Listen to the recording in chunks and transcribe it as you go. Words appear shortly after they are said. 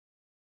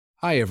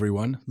Hi,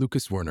 everyone.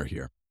 Lucas Werner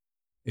here.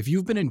 If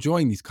you've been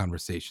enjoying these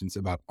conversations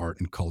about art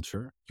and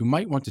culture, you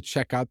might want to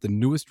check out the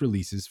newest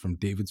releases from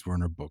David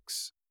Werner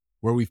Books,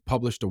 where we've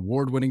published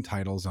award-winning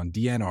titles on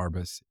Deanne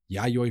Arbus,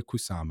 Yayoi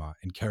Kusama,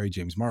 and Carrie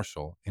James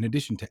Marshall, in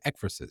addition to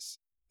Ekphrasis,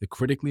 the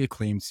critically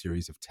acclaimed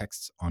series of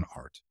texts on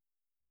art.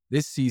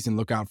 This season,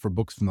 look out for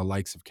books from the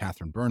likes of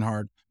Catherine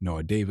Bernhard,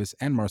 Noah Davis,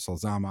 and Marcel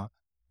Zama,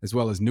 as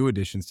well as new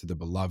additions to the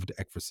beloved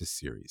Ekphrasis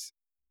series.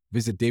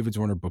 Visit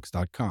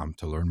davidswernerbooks.com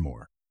to learn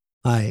more.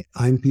 Hi,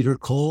 I'm Peter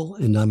Cole,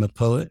 and I'm a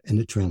poet and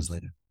a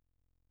translator.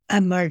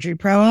 I'm Marjorie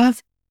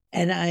Perloff,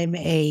 and I'm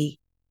a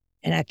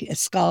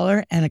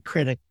scholar and a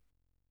critic.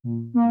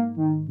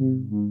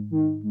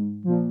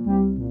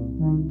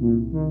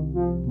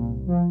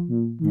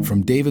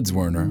 From David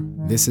Werner,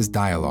 this is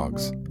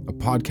Dialogues, a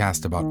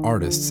podcast about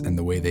artists and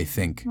the way they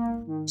think.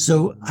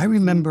 So I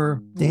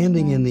remember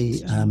standing in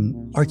the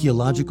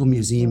Archaeological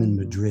Museum in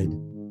Madrid,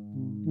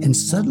 and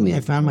suddenly I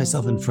found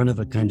myself in front of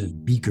a kind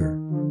of beaker,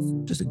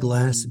 just a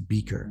glass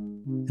beaker,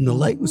 and the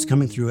light was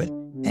coming through it,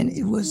 and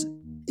it was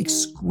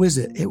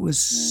exquisite. It was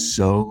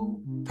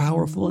so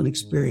powerful an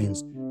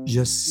experience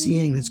just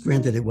seeing this.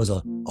 Granted, it was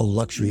a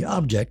luxury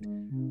object,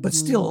 but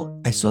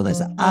still, I saw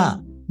that and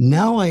said,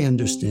 now I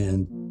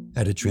understand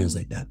how to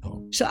translate that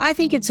poem. So I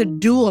think it's a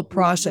dual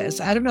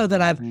process. I don't know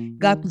that I've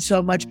gotten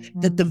so much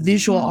that the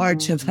visual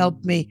arts have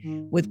helped me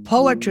with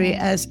poetry,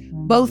 as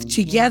both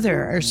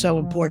together are so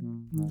important.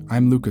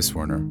 I'm Lucas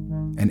Werner,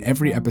 and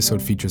every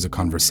episode features a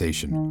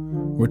conversation.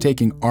 We're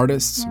taking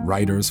artists,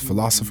 writers,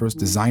 philosophers,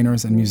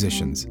 designers, and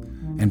musicians,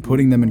 and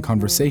putting them in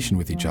conversation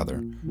with each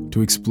other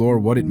to explore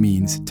what it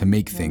means to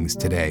make things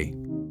today.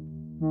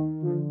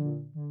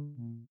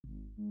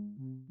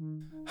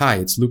 Hi,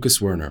 it's Lucas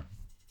Werner.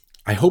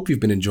 I hope you've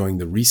been enjoying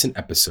the recent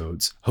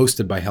episodes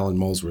hosted by Helen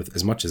Molesworth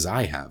as much as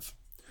I have.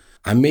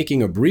 I'm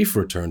making a brief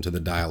return to the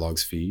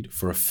Dialogues feed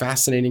for a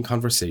fascinating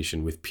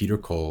conversation with Peter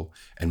Cole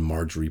and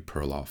Marjorie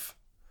Perloff.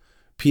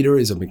 Peter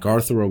is a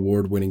MacArthur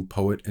Award-winning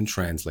poet and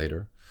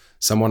translator,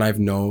 someone I've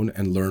known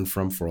and learned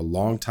from for a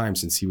long time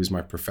since he was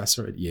my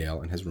professor at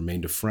Yale and has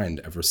remained a friend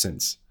ever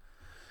since.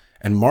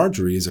 And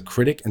Marjorie is a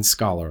critic and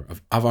scholar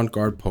of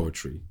avant-garde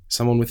poetry,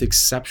 someone with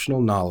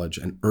exceptional knowledge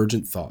and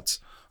urgent thoughts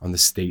on the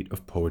state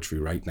of poetry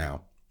right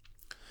now.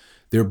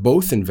 They're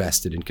both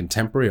invested in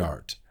contemporary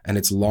art and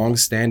its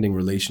long-standing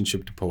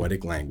relationship to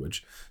poetic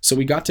language, so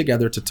we got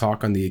together to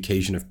talk on the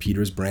occasion of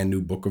Peter's brand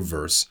new book of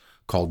verse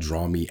called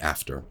Draw Me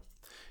After.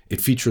 It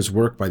features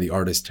work by the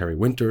artist Terry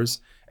Winters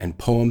and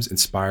poems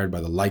inspired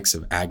by the likes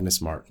of Agnes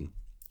Martin.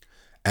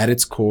 At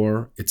its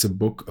core, it's a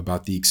book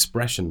about the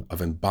expression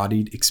of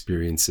embodied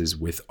experiences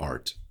with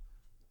art,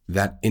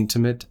 that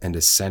intimate and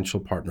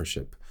essential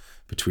partnership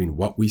between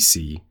what we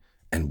see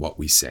and what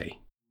we say.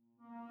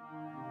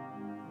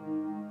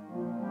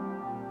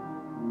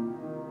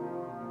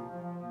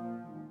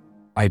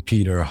 Hi,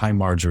 Peter. Hi,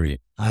 Marjorie.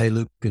 Hi,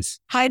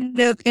 Lucas. Hi,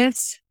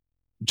 Lucas.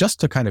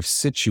 Just to kind of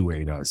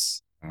situate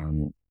us,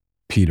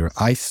 Peter,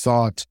 I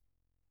thought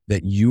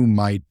that you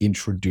might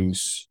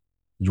introduce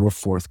your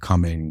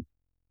forthcoming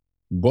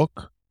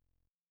book.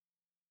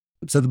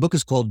 So the book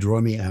is called Draw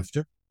Me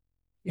After,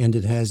 and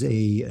it has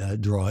a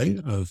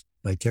drawing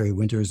by Terry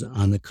Winters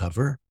on the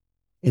cover.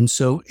 And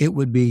so it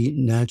would be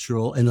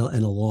natural, and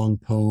a long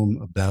poem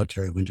about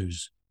Terry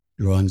Winters'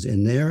 drawings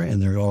in there.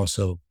 And there are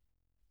also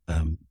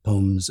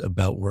poems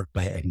about work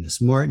by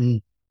Agnes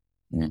Martin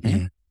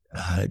and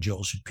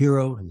Joel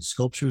Shapiro, his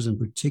sculptures in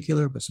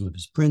particular, but some of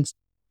his prints,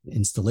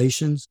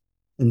 installations.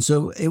 And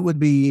so it would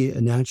be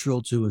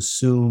natural to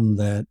assume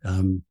that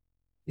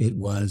it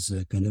was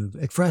a kind of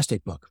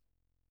ekphrastic book.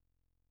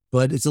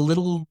 But it's a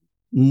little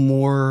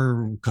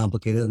more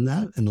complicated than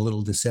that, and a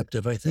little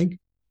deceptive, I think,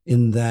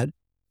 in that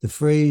the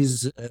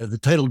phrase, the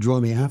title Draw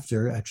Me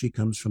After, actually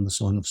comes from the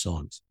Song of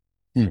Songs.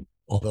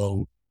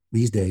 Although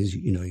these days,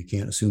 you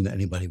can't assume that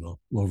anybody will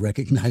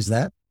recognize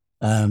that.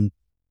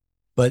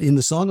 But in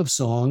the Song of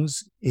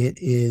Songs, it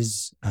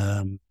is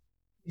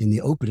in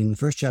the opening, the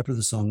first chapter of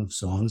the Song of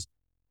Songs,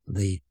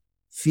 the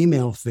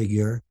female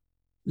figure,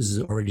 this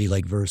is already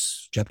like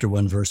chapter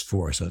 1, verse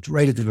 4. So it's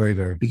right at the very,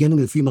 very beginning.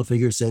 The female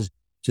figure says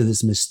to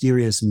this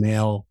mysterious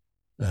male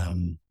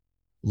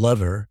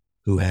lover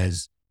who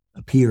has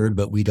appeared,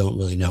 but we don't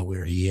really know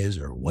where he is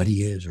or what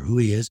he is or who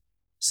he is,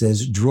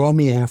 says, "Draw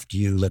me after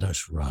you, let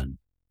us run."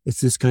 It's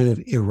this kind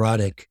of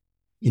erotic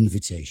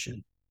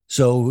invitation.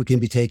 So it can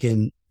be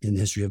taken in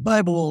the history of the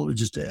Bible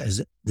just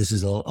as this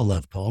is a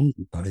love poem,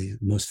 probably the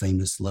most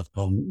famous love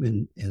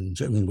poem in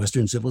certainly in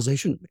Western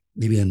civilization,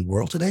 maybe in the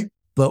world today.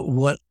 But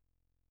what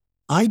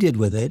I did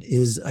with it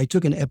is I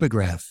took an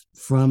epigraph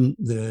from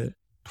the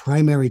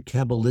primary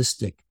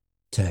Kabbalistic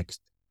text,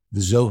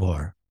 the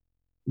Zohar,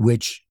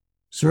 which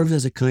served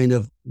as a kind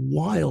of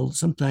wild,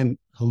 sometimes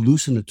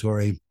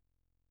hallucinatory,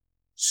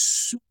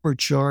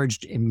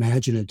 supercharged,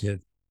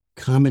 imaginative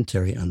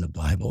commentary on the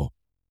Bible.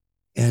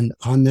 And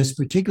on this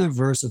particular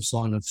verse of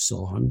Song of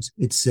Songs,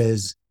 it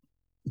says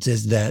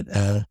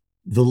that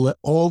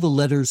all the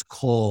letters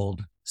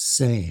called,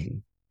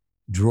 saying,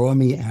 "Draw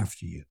me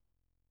after you,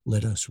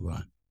 let us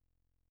run."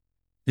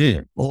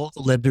 All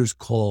the letters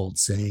called,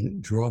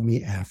 saying, draw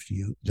me after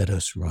you, let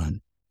us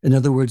run. In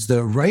other words,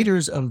 the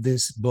writers of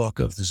this book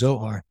of the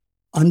Zohar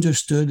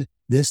understood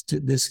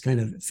this kind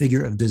of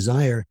figure of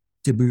desire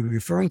to be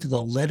referring to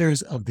the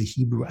letters of the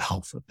Hebrew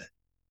alphabet,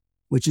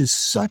 which is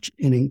such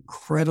an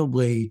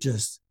incredibly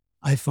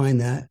I find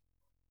that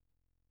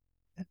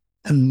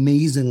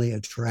amazingly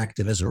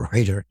attractive as a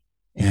writer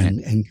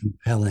and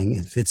compelling.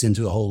 It fits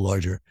into a whole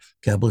larger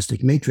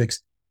Kabbalistic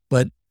matrix.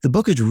 But the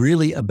book is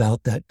really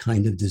about that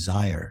kind of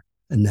desire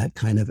and that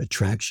kind of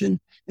attraction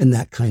and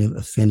that kind of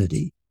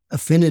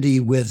affinity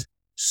with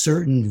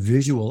certain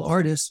visual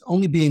artists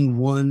only being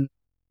one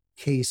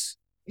case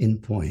in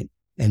point,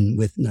 and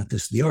with not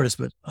just the artist,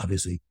 but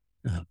obviously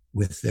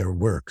with their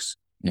works.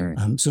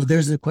 So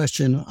there's the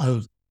question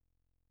of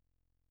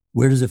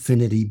where does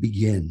affinity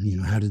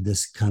begin? How did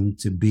this come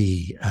to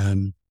be?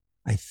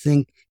 I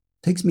think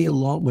it takes me a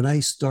long, when I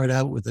start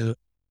out with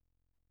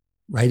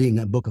writing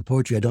a book of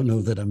poetry, I don't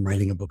know that I'm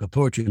writing a book of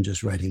poetry, I'm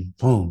just writing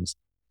poems.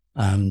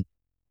 And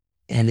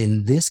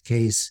in this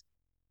case,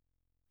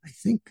 I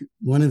think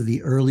one of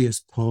the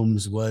earliest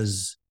poems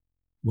was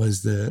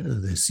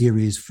the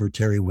series for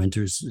Terry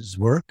Winters'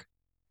 work.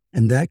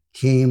 And that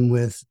came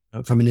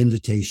from an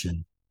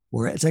invitation,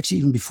 or it's actually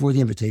even before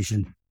the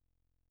invitation.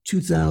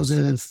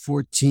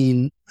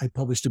 2014, I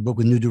published a book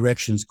with New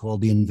Directions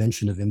called The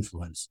Invention of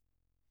Influence.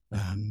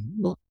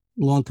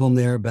 Long poem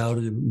there about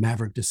a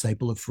maverick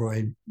disciple of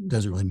Freud.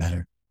 Doesn't really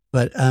matter.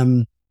 But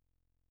I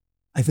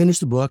finished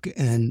the book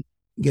and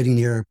getting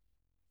near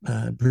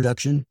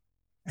production.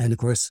 And of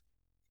course,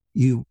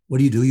 what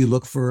do? You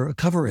look for a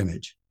cover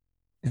image.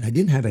 And I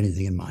didn't have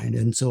anything in mind.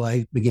 And so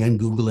I began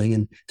Googling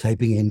and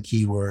typing in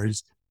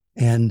keywords.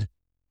 And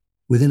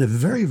within a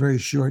very, very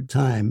short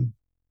time,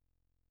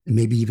 and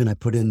maybe even I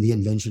put in The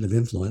Invention of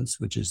Influence,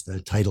 which is the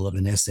title of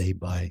an essay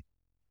by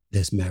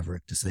this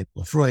maverick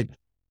disciple of Freud.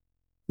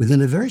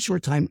 Within a very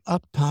short time,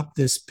 up popped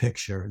this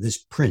picture, this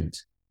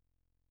print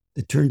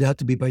that turned out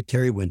to be by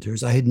Terry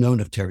Winters. I had known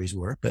of Terry's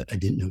work, but I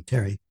didn't know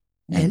Terry.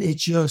 And it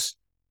just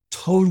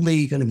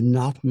totally kind of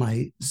knocked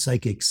my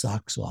psychic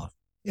socks off.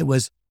 It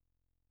was,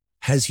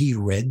 has he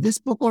read this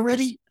book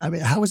already? I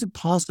mean, how is it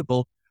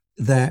possible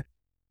that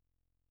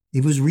he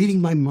was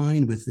reading my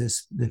mind with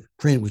the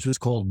print, which was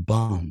called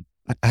Bomb?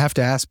 I have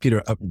to ask,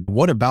 Peter,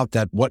 what about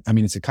that?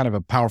 It's a kind of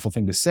a powerful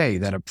thing to say,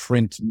 that a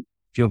print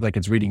feels like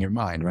it's reading your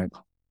mind, right?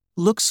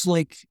 Looks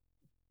like,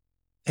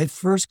 at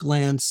first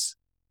glance,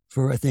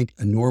 for I think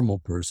a normal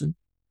person,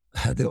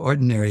 the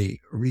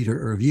ordinary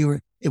reader or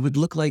viewer, it would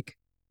look like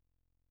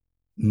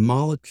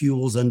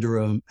molecules under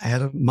a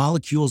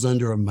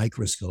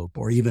microscope,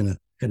 or even a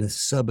kind of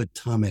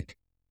subatomic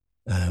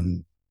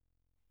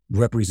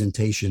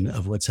representation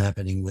of what's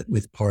happening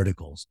with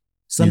particles,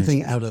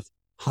 something out of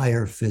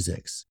higher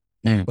physics.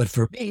 But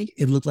for me,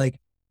 it looked like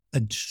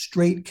a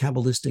straight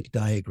Kabbalistic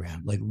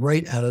diagram, like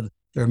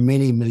there are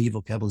many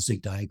medieval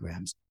Kabbalistic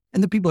diagrams.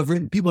 And people have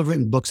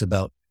written books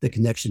about the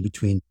connection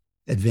between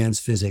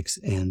advanced physics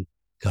and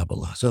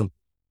Kabbalah. So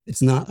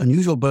it's not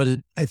unusual,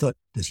 but I thought,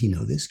 does he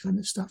know this kind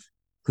of stuff?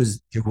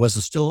 Because there was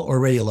still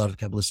already a lot of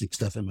Kabbalistic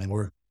stuff in my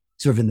work,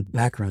 sort of in the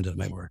background of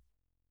my work.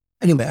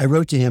 Anyway, I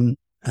wrote to him,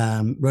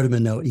 wrote him a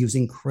note. He was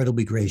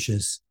incredibly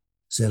gracious,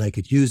 said I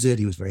could use it.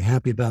 He was very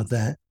happy about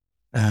that.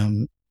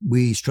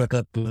 We struck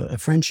up a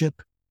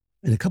friendship,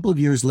 and a couple of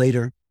years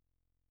later,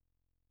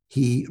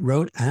 he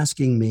wrote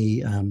asking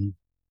me,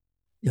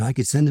 I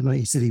could send him.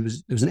 He said there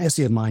was an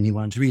essay of mine he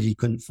wanted to read. He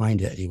couldn't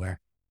find it anywhere,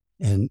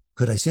 and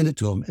could I send it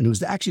to him? And it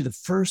was actually the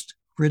first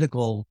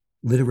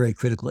literary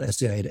critical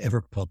essay I had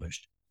ever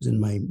published. It was in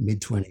my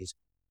mid-20s,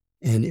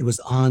 and it was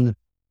on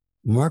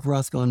Mark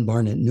Rothko,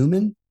 Barnett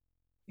Newman,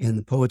 and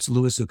the poets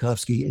Louis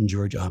Zukofsky and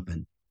George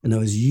Oppen. And I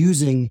was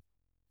using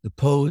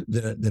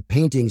the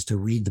paintings to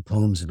read the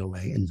poems in a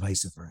way, and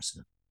vice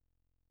versa.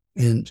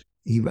 And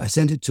I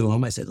sent it to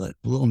him. I said, look,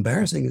 a little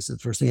embarrassing. It's the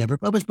first thing I ever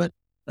published, but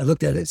I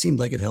looked at it. It seemed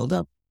like it held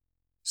up.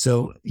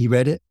 So he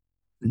read it,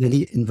 and then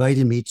he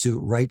invited me to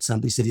write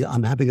something. He said,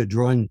 I'm having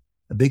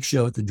a big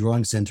show at the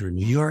Drawing Center in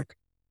New York.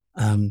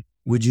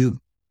 Would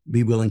you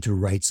be willing to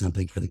write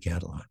something for the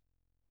catalog?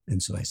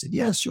 And so I said,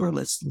 yeah, sure.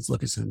 Let's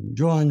look at some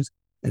drawings.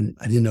 And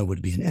I didn't know it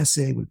would be an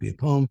essay, would be a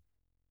poem.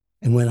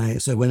 And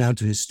I went out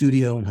to his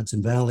studio in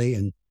Hudson Valley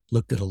and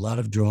looked at a lot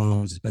of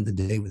drawings, spent the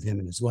day with him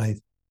and his wife.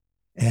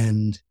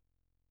 And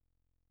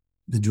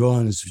the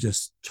drawings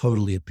just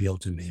totally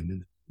appealed to me. I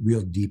mean,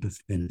 real deep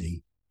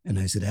affinity. And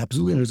I said,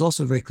 absolutely. And it was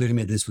also very clear to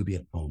me that this would be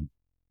a poem.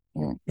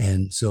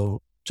 And so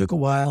it took a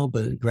while,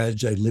 but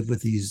gradually I lived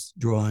with these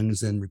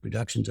drawings and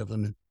reproductions of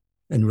them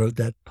and wrote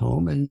that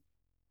poem. And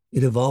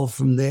it evolved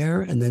from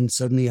there. And then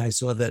suddenly I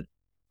saw that,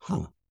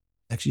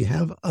 actually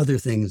have other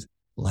things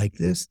like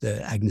this.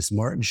 The Agnes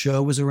Martin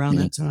show was around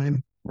that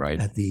time, right,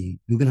 at the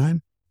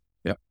Guggenheim.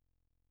 Yep.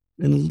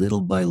 And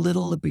little by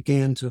little, it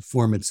began to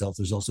form itself.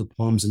 There's also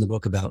poems in the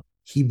book about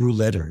Hebrew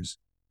letters.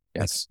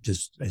 Yes.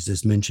 I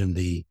just mentioned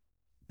the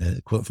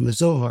quote from the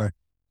Zohar,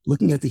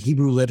 looking at the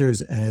Hebrew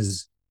letters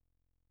as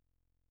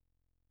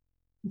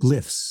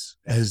glyphs,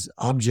 as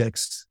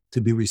objects to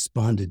be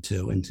responded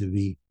to and to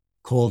be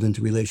called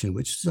into relation,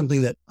 which is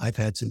something that I've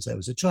had since I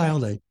was a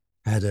child. I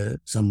had a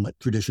somewhat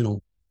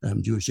traditional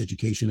Jewish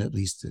education, at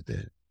least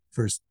the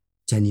first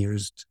 10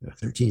 years,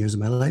 13 years of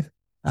my life.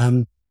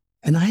 And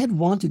I had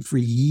wanted for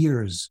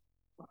years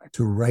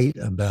to write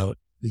about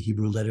the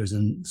Hebrew letters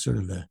and sort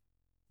of the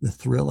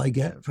thrill I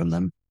get from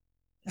them.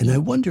 And I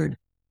wondered,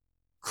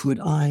 could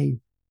I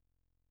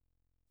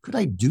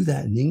do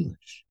that in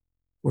English?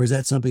 Or is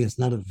that something that's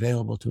not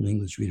available to an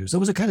English reader? So it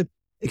was a kind of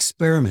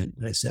experiment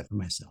that I set for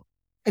myself.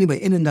 Anyway,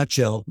 in a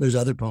nutshell, there's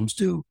other poems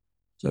too,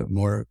 sort of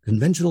more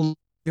conventional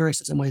lyrics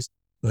in some ways,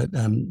 but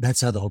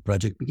that's how the whole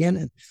project began.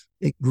 And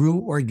it grew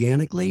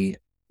organically.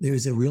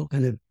 There's a real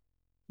kind of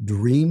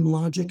dream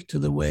logic to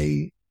the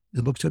way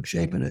the book took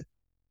shape, and it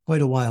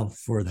quite a while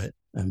for that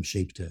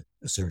shape to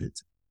assert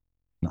itself.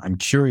 I'm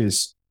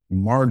curious,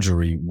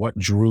 Marjorie, what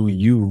drew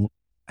you,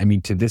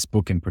 to this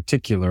book in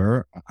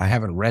particular? I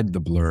haven't read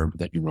the blurb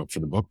that you wrote for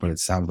the book, but it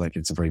sounds like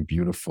it's a very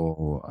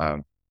beautiful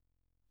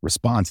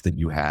response that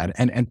you had.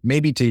 And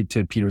maybe to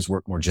Peter's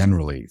work more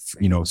generally,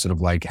 sort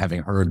of like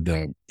having heard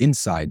the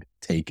inside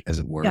take, as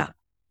it were. Yeah.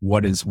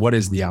 What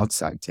is the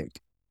outside take?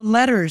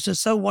 Letters are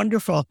so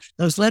wonderful,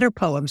 those letter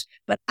poems,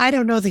 but I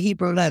don't know the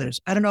Hebrew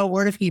letters. I don't know a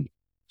word of Hebrew.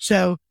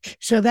 So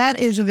that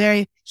is a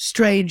very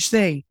strange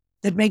thing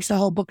that makes the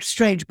whole book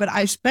strange. But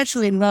I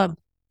especially love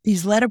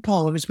these letter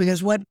poems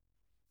because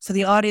for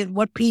the audience,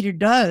 what Peter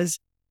does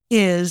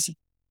is,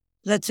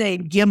 let's say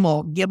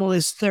Gimel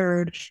is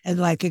third, and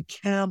like a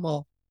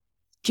camel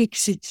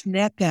kicks its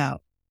neck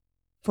out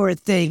for a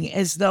thing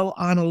as though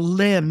on a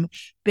limb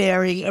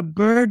bearing a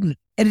burden.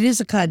 And it is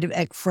a kind of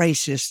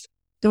ekphrasis.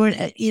 They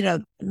were,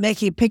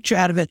 making a picture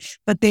out of it,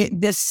 but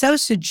they're so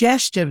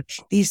suggestive,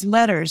 these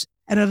letters.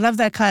 And I love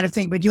that kind of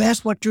thing. But you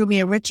asked what drew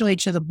me originally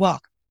to the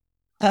book.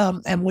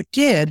 And what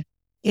did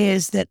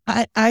is that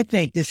I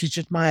think, this is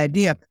just my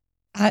idea,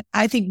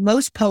 I think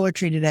most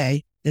poetry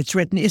today that's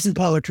written isn't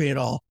poetry at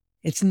all.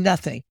 It's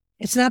nothing.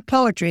 It's not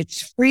poetry.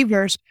 It's free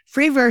verse.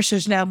 Free verse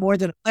is now more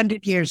than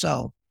 100 years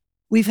old.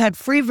 We've had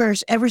free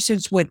verse ever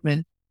since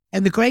Whitman,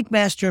 and the great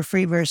master of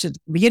free verse at the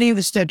beginning of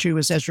the century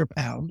was Ezra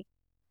Pound,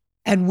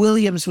 and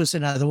Williams was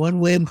another one,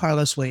 William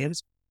Carlos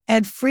Williams.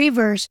 And free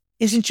verse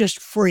isn't just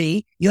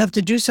free. You have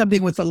to do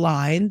something with the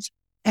lines.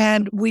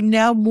 And we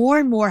now more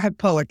and more have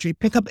poetry.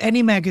 Pick up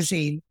any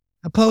magazine,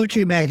 a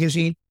poetry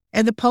magazine,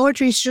 and the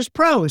poetry is just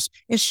prose.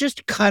 It's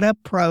just cut up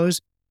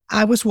prose.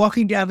 I was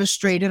walking down the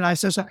street and I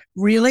said,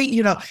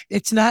 really?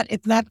 It's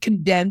not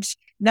condensed.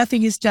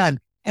 Nothing is done.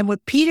 And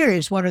what Peter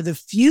is one of the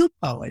few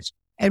poets,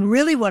 and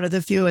really one of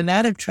the few, and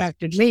that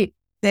attracted me,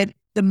 that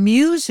the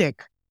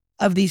music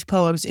of these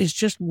poems is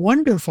just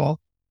wonderful.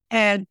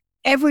 And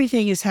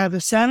everything is how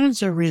the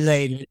sounds are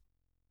related.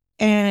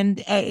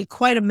 And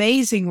quite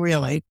amazing,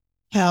 really,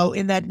 how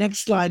in that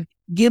next line,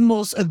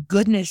 Gimel's of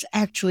goodness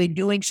actually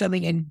doing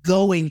something and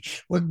going,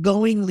 where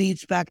going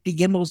leads back to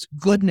Gimel's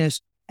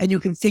goodness. And you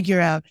can figure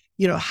out,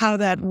 how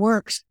that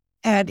works.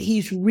 And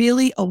he's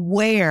really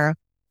aware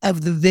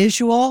of the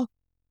visual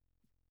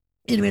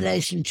in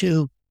relation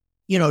to,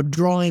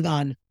 drawing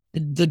on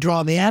the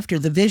draw me after.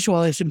 The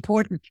visual is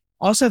important,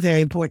 also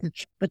very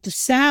important, but the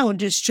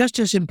sound is just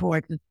as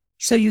important.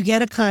 So you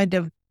get a kind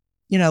of,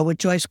 what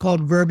Joyce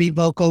called verbi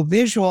voco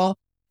visual.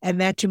 And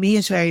that to me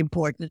is very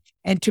important.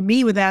 And to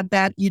me, without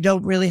that, you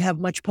don't really have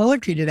much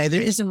poetry today.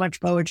 There isn't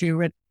much poetry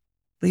written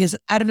because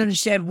I don't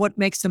understand what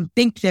makes them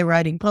think they're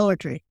writing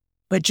poetry.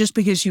 But just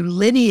because you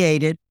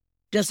lineate it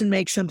doesn't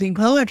make something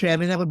poetry. I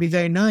mean, that would be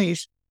very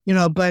nice,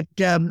 but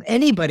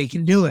anybody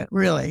can do it,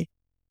 really.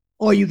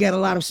 Or you get a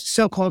lot of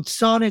so-called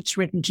sonnets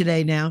written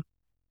today now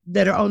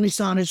that are only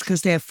sonnets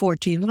because they have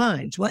 14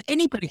 lines. Well,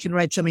 anybody can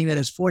write something that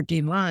has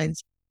 14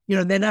 lines.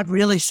 They're not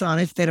really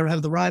sonnets. They don't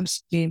have the rhyme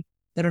scheme.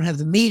 They don't have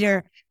the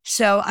meter.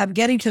 So I'm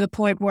getting to the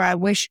point where I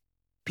wish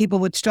people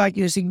would start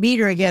using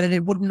meter again. And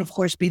it wouldn't, of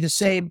course, be the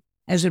same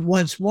as it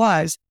once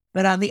was.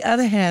 But on the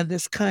other hand,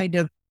 this kind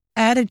of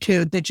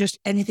attitude that just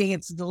anything,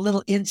 it's the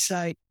little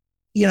insight,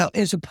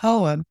 is a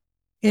poem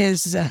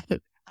is,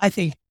 I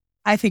think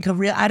a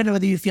real, I don't know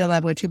whether you feel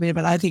that way too,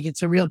 but I think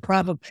it's a real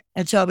problem.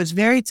 And so I was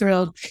very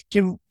thrilled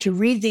to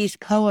read these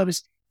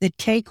poems that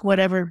take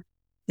whatever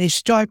they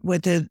start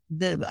with the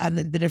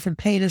different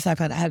painters. I've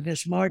had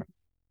Agnes Martin,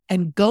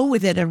 and go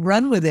with it and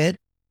run with it,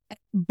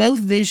 both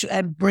visual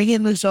and bring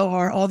in the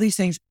Zohar, all these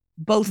things,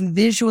 both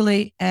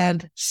visually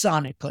and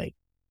sonically.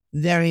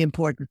 Very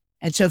important.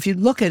 And so if you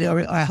look at it,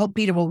 or I hope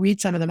Peter will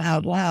read some of them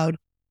out loud,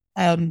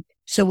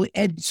 so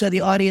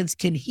the audience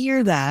can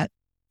hear that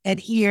and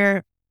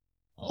hear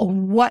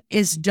what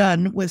is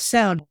done with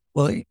sound.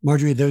 Well,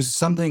 Marjorie, there's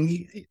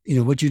something,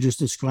 what you're just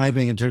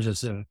describing in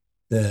terms of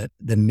the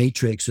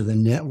matrix or the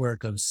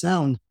network of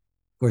sound,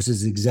 of course,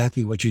 is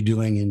exactly what you're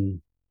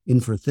doing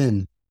in For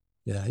Thin.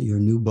 Your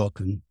new book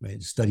and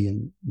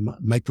studying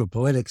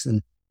micropoetics.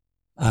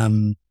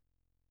 And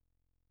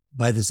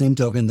by the same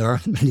token, there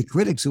are many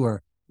critics who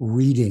are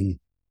reading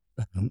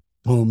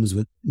poems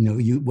with,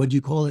 what do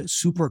you call it?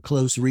 Super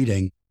close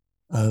reading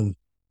of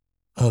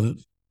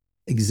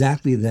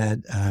exactly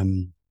that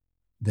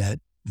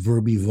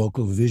verby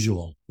vocal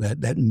visual,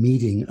 that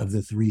meeting of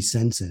the three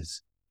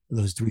senses,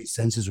 those three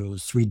senses or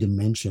those three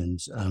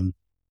dimensions.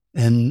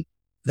 And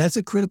that's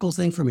a critical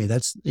thing for me.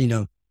 That's,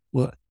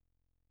 well,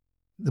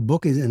 the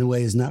book is, in a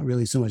way, is not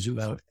really so much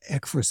about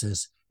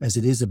ekphrasis as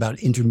it is about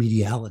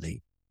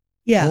intermediality.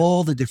 Yeah.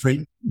 All the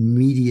different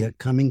media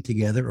coming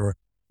together, or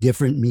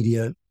different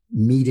media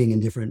meeting in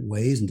different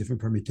ways and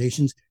different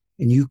permutations.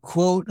 And you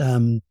quote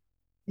in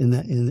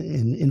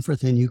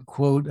Infrathin, you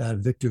quote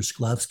Victor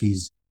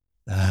Shklovsky's,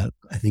 I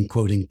think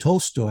quoting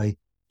Tolstoy,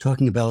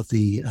 talking about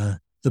the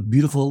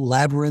beautiful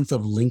labyrinth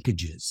of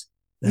linkages.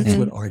 That's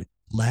what art,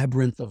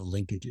 labyrinth of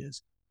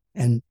linkages,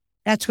 and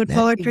that's what that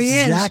poetry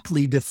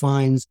exactly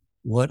defines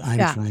what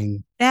I'm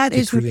trying. That to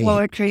is create. what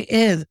poetry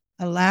is,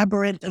 a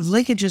labyrinth of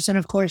linkages, and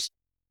of course,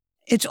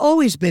 it's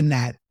always been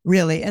that,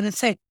 really. And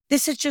it's like,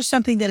 this is just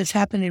something that has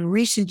happened in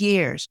recent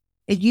years.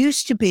 It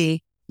used to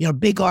be,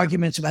 big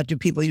arguments about, do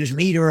people use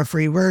meter or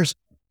free verse?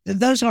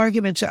 Those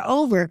arguments are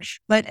over.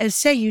 But as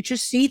say, you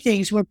just see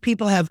things where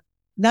people have,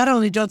 not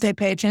only don't they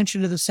pay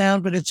attention to the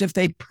sound, but it's if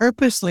they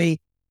purposely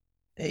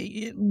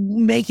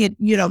make it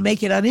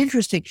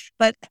uninteresting.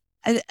 But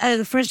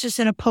for instance,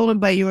 in a poem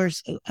by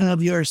yours,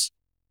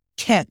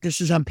 Ket, this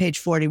is on page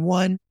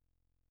 41,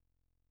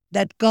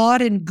 that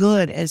God and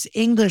good as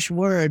English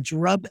words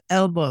rub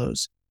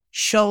elbows,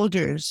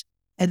 shoulders,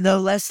 and though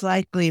less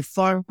likely,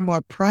 far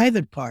more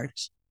private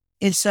parts,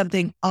 is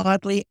something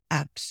oddly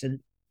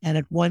absent and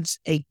at once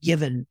a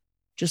given.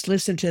 Just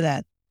listen to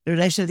that. The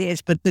relation of the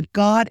age, but that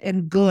God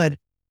and good,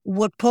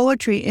 what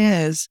poetry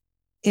is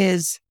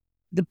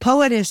the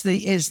poet is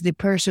the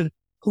person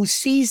who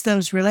sees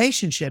those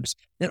relationships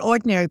that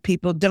ordinary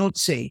people don't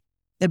see,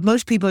 that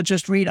most people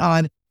just read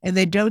on and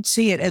they don't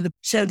see it. And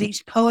so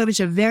these poems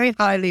are very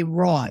highly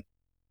wrought.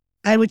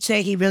 I would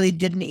say he really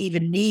didn't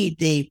even need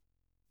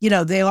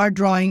they are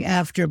drawing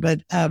after,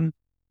 but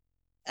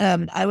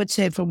I would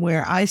say from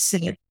where I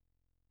see it,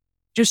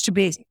 just to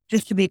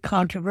be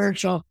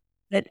controversial,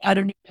 that I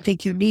don't even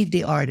think you need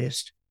the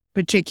artist,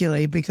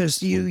 particularly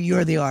because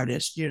you're the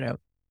artist,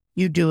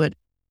 you do it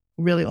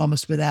really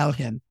almost without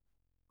him.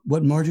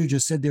 What Marjorie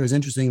just said there is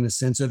interesting in the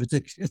sense of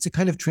it's a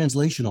kind of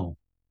translational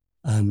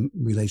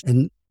relation.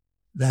 And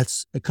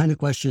that's a kind of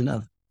question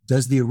of,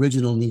 does the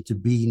original need to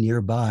be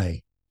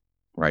nearby?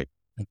 Right.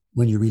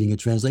 When you're reading a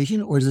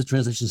translation, or does the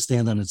translation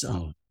stand on its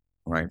own?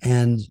 Right.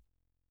 And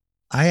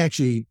I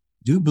actually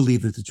do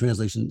believe that the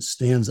translation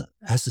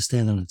has to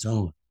stand on its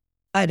own.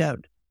 I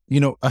don't.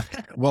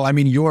 Well, I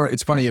mean,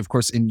 it's funny, of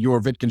course, in your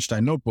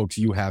Wittgenstein notebooks,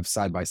 you have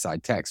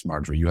side-by-side text,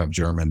 Marjorie. You have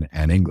German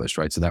and English,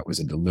 right? So that was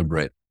a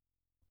deliberate.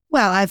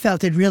 Well, I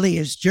felt it really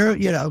is,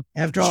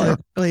 after all,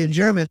 it's really in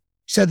German.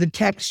 So the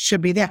text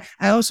should be there.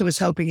 I also was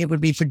hoping it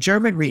would be for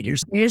German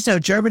readers. There's no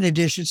German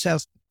edition, so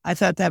I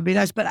thought that'd be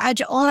nice.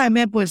 But all I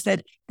meant was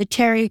that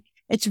Terry,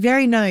 it's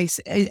very nice.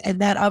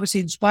 And that obviously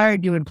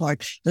inspired you in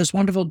part. Those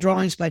wonderful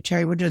drawings by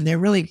Terry Winter, and they're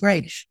really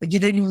great, but you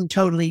didn't even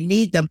totally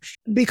need them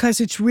because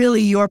it's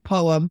really your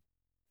poem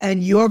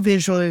and your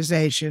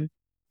visualization.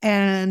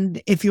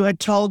 And if you had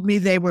told me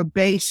they were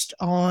based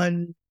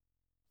on,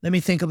 let me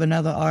think of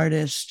another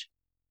artist.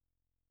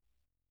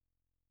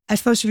 I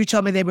suppose if you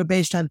told me they were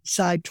based on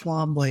Cy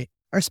Twombly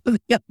or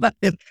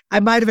something, I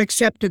might have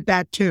accepted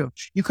that too.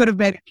 You could have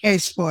made a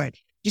case for it.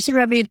 You see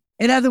what I mean?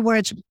 In other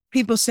words,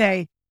 people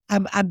say,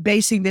 I'm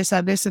basing this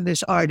on this and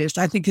this artist.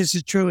 I think this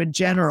is true in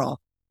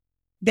general.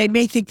 They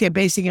may think they're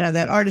basing it on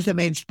that artist that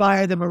may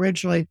inspire them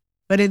originally,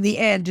 but in the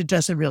end, it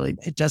doesn't really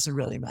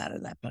matter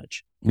that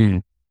much.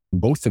 Mm.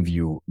 Both of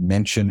you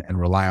mention and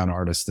rely on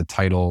artists. The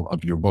title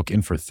of your book,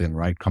 Infrathin,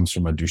 right, comes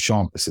from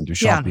it's a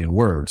Duchampian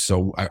word.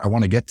 So I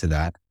want to get to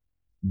that.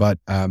 But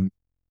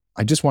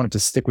I just wanted to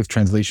stick with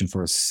translation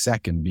for a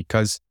second,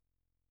 because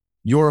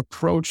your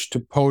approach to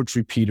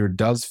poetry, Peter,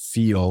 does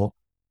feel,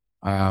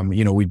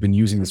 we've been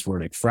using this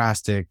word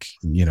ekphrastic,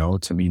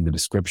 to mean the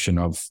description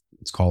of,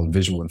 it's called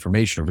visual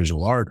information or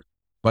visual art.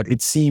 But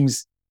it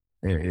seems,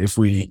 if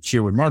we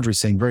hear what Marjorie's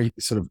saying, very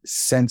sort of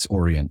sense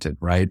oriented,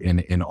 right?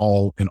 In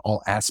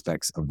all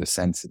aspects of the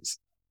senses.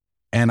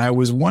 And I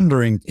was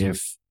wondering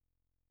if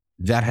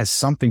that has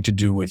something to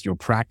do with your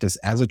practice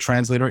as a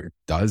translator. It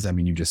does. I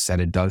mean, you just said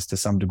it does to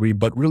some degree,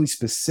 but really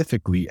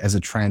specifically as a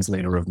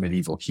translator of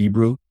medieval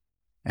Hebrew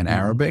and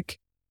Arabic.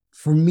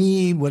 For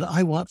me, what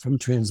I want from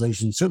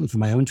translation, certainly for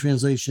my own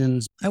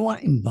translations, I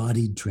want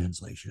embodied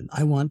translation.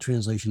 I want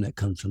translation that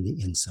comes from the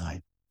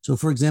inside. So,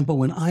 for example,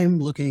 when I'm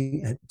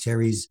looking at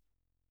Terry's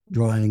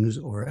drawings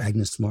or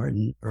Agnes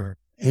Martin or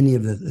any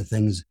of the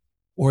things,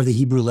 or the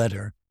Hebrew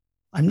letter,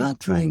 I'm not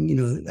trying,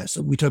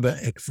 so we talk about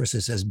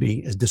ekphrasis as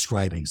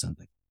describing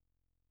something.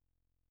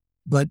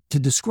 But to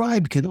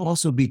describe can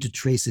also be to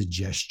trace a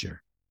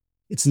gesture.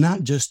 It's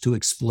not just to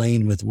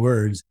explain with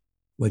words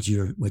what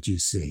you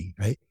see,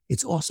 right?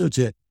 It's also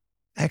to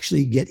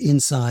actually get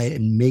inside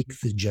and make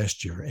the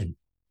gesture and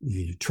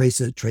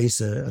trace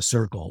a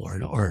circle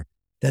or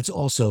that's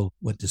also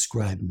what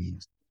describe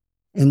means.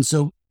 And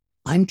so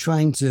I'm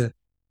trying to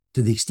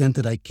the extent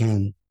that I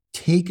can,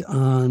 take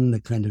on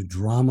the kind of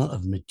drama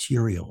of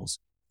materials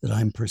that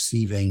I'm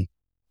perceiving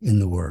in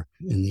the work,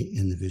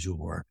 in the visual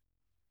work.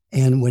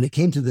 And when it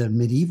came to the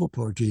medieval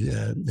poetry,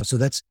 so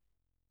that's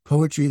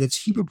poetry,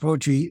 that's Hebrew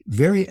poetry,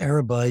 very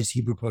Arabized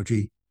Hebrew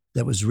poetry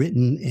that was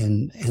written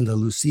in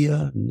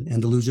Andalusia,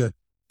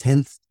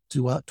 10th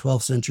to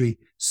 12th century,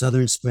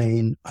 southern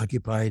Spain,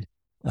 occupied,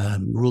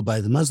 ruled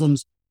by the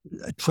Muslims,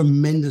 a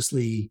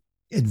tremendously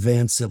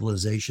advanced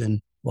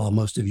civilization, while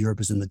most of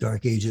Europe is in the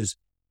Dark Ages.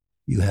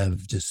 You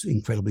have just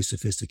incredibly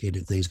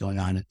sophisticated things going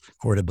on at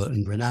Cordoba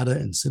and Granada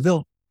and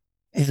Seville.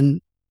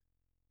 And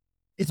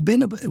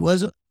it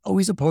was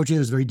always a poetry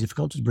that was very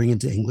difficult to bring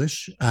into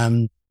English.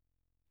 And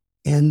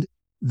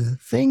the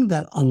thing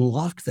that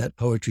unlocked that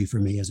poetry for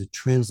me as a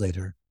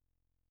translator,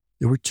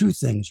 there were two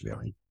things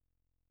really.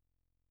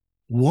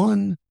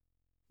 One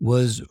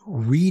was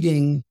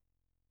reading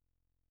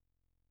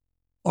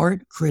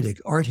art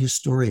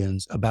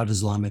historians about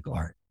Islamic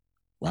art.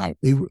 Wow.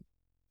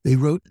 They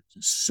wrote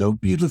so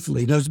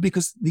beautifully. It was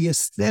because the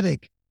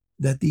aesthetic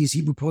that these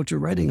Hebrew poets are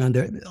writing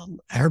on,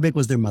 Arabic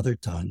was their mother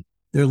tongue.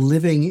 They're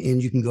living in,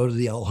 you can go to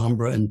the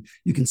Alhambra and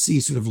you can see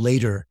sort of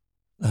later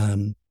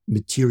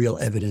material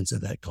evidence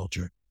of that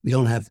culture. We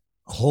don't have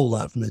a whole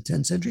lot from the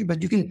 10th century,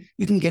 but you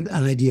can get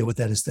an idea what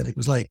that aesthetic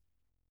was like.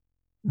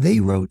 They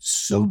wrote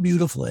so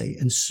beautifully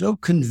and so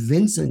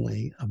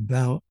convincingly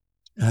about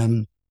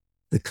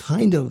the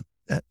kind of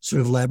that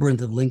sort of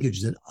labyrinth of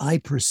linkage that I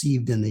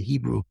perceived in the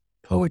Hebrew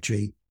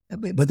poetry,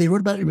 but they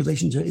wrote about it in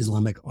relation to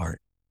Islamic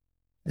art.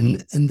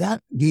 And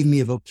that gave me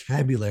a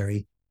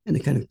vocabulary and a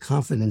kind of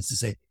confidence to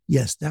say,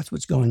 yes, that's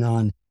what's going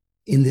on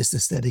in this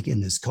aesthetic,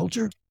 in this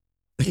culture.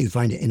 You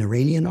find it in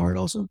Iranian art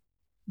also.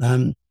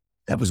 That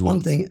was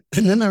one thing.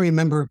 And then I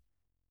remember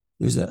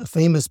there's a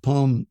famous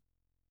poem.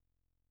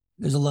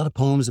 There's a lot of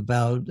poems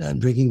about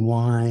drinking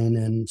wine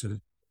and sort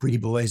of pretty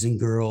boys and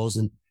girls.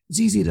 And it's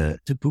easy to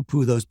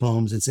poo-poo those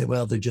poems and say,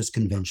 well, they're just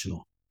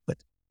conventional. But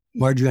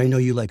Marjorie, I know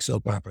you like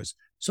soap operas.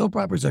 Soap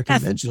operas are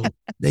conventional.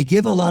 They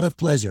give a lot of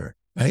pleasure,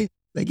 right?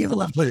 They give a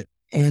lot of pleasure.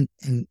 And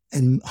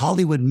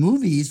Hollywood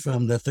movies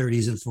from the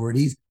 30s and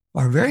 40s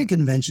are very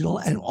conventional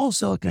and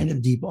also a kind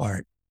of deep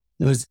art.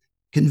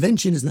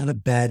 Convention is not a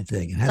bad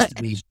thing. It has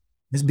to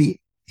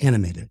be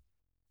animated.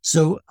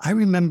 So I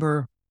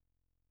remember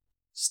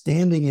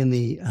standing in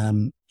the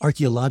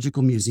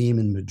Archaeological Museum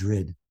in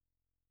Madrid.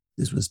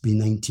 This was be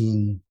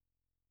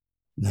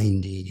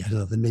 1990, I don't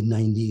know, the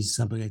mid-90s,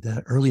 something like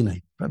that, early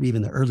 90s, probably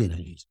even the early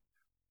 90s.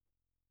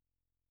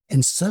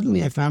 And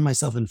suddenly I found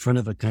myself in front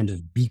of a kind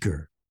of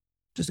beaker,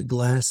 just a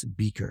glass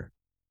beaker.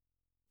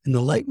 And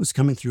the light was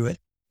coming through it.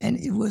 And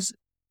it was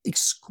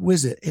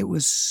exquisite. It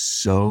was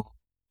so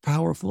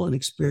powerful an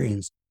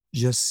experience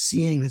just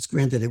seeing this.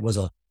 Granted, it was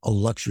a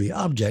luxury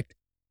object,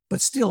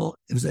 but still,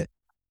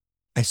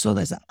 I saw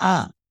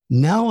that.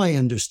 Now I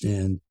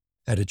understand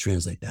how to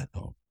translate that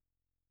poem.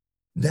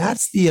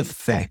 That's the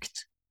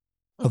effect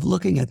of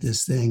looking at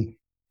this thing.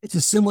 It's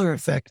a similar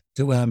effect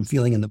to what I'm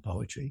feeling in the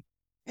poetry.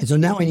 And so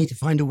now I need to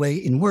find a way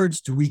in words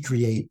to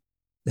recreate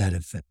that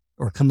effect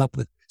or come up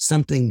with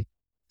something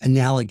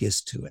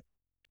analogous to it.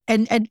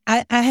 And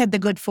I had the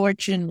good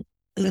fortune,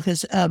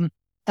 Lucas,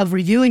 of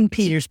reviewing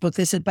Peter's book.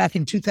 This is back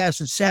in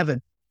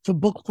 2007 for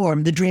book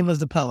form, The Dream of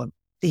the Poem,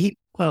 the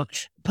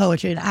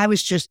poetry. And I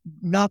was just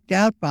knocked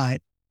out by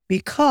it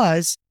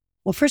because,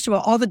 well, first of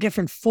all the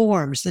different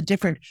forms, the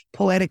different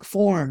poetic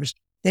forms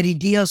that he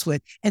deals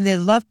with, and they're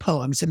love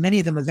poems, and many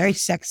of them are very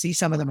sexy.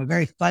 Some of them are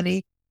very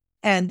funny,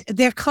 and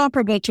they're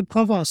comparable to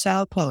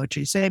Provençal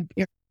poetry,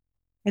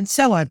 and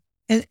so on.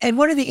 And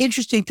one of the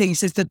interesting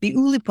things is that the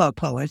Oulipo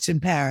poets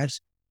in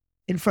Paris,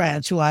 in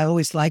France, who I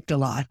always liked a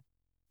lot,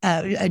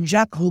 and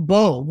Jacques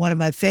Roubaud, one of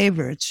my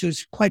favorites,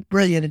 who's quite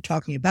brilliant in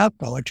talking about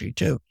poetry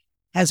too,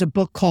 has a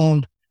book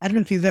called, I don't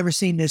know if you've ever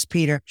seen this,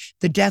 Peter,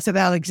 The Death of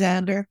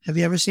Alexander. Have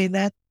you ever seen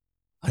that?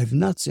 I've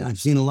not seen. I've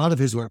seen a lot of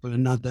his work, but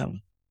not that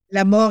one.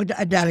 La mort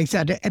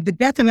d'Alexandre. And the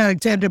death of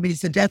Alexander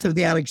means the death of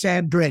the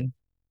Alexandrine.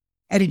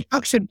 And he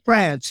talks in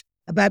France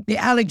about the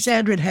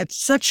Alexandrine had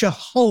such a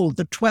hold,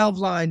 the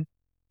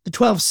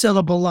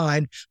 12-syllable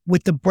line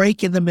with the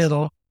break in the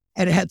middle,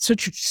 and it had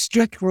such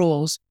strict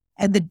rules.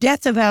 And the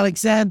death of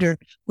Alexander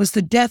was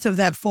the death of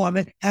that form.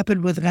 It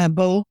happened with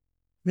Rimbaud,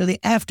 really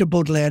after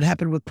Baudelaire. It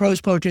happened with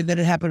prose poetry, and then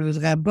it happened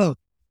with Rimbaud.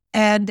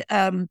 And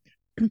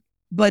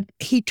but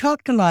he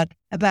talked a lot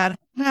about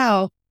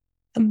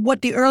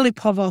what the early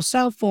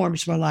Provençal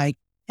forms were like.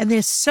 And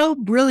they're so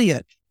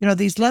brilliant.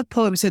 These love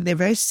poems, and they're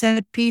very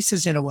set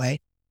pieces in a way,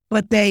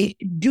 but they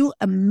do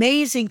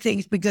amazing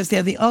things because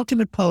they're the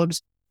ultimate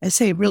poems, I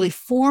say, really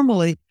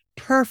formally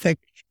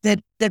perfect,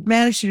 that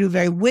manage to do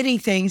very witty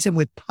things and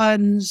with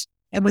puns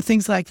and with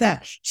things like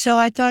that. So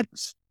I thought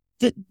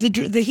that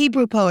the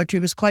Hebrew poetry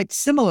was quite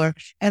similar.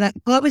 And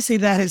obviously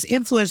that has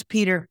influenced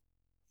Peter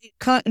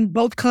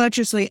both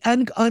consciously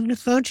and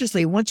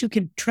unconsciously. Once you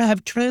can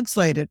have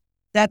translated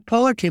that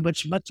poetry,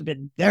 which must have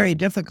been very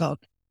difficult,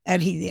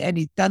 and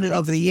he's done it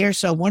over the years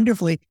so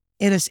wonderfully,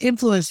 it has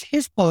influenced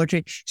his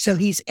poetry. So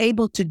he's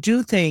able to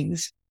do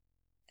things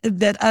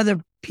that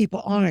other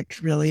people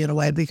aren't really, in a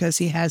way, because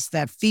he has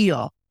that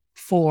feel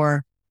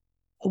for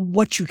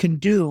what you can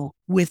do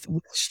with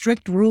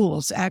strict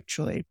rules,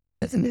 actually.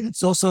 And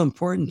it's also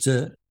important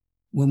to,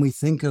 when we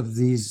think of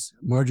these,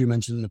 Marjorie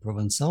mentioned the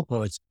Provençal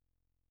poets,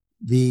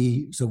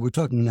 so we're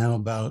talking now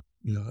about,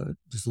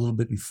 just a little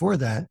bit before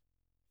that,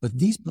 but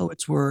these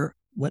poets were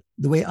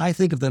the way I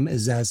think of them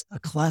is as a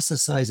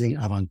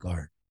classicizing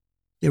avant-garde.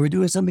 They were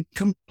doing something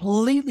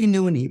completely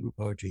new in Hebrew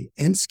poetry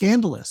and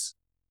scandalous,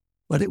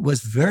 but it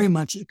was very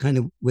much kind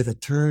of with a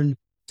turn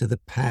to the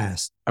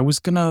past. I was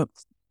going to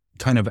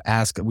kind of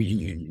ask,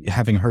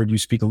 having heard you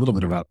speak a little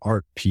bit about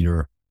art,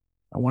 Peter,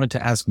 I wanted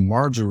to ask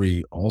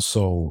Marjorie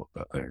also,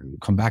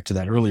 come back to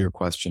that earlier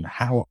question,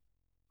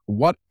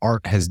 what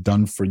art has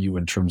done for you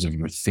in terms of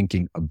your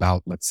thinking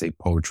about, let's say,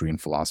 poetry and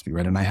philosophy,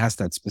 right? And I asked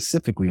that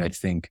specifically, I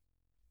think,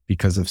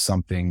 because of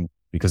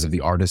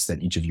the artists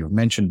that each of you have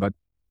mentioned, but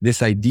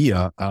this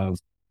idea of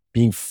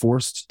being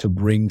forced to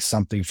bring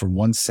something from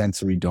one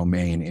sensory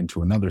domain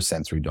into another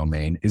sensory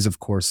domain is, of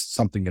course,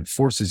 something that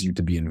forces you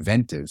to be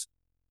inventive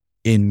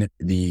in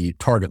the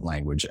target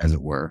language, as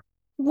it were.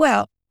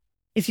 Well,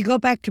 if you go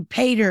back to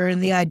Pater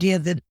and the idea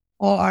that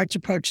all arts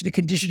approach the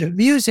condition of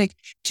music,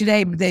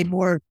 today they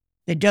more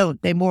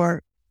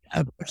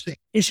of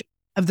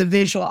the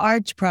visual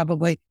arts,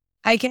 probably.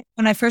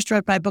 When I first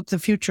wrote my book, The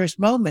Futurist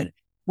Moment,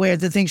 where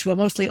the things were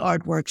mostly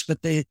artworks,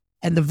 but the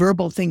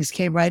verbal things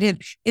came right in.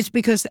 It's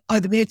because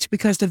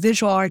the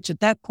visual arts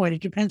at that point,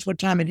 it depends what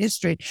time in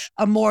history,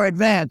 are more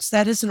advanced.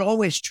 That isn't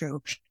always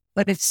true,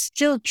 but it's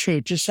still true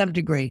to some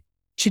degree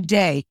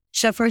today.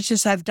 So for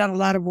instance, I've done a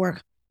lot of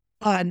work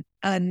on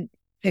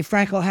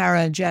Frank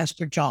O'Hara and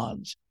Jasper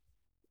Johns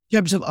in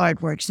terms of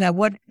artworks.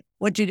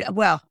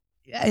 Now,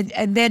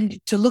 and then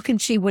to look and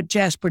see what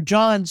Jasper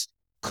Johns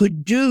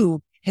could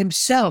do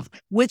himself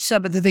with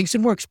some of the things,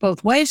 and works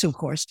both ways, of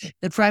course,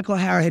 that Frank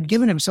O'Hara had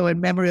given him. So in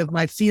memory of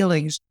my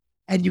feelings,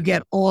 and you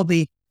get all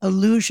the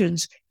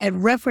allusions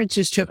and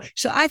references to.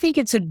 So I think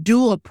it's a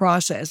dual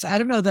process. I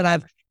don't know that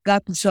I've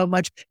gotten so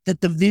much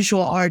that the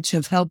visual arts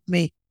have helped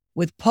me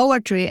with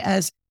poetry,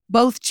 as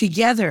both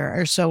together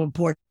are so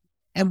important.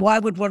 And why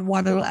would one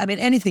want to,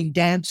 anything,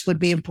 dance would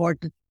be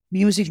important,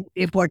 music would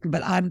be important,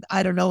 but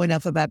I don't know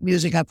enough about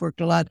music. I've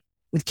worked a lot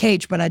with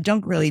Cage, but I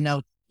don't really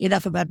know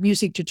enough about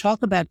music to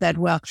talk about that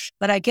well.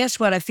 But I guess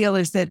what I feel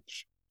is that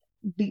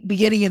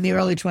beginning in the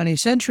early 20th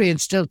century and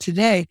still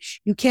today,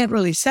 you can't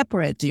really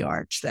separate the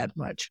arts that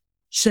much.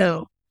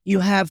 So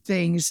you have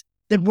things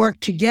that work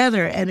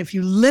together. And if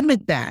you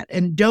limit that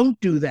and don't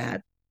do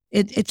that,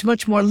 it's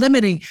much more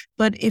limiting.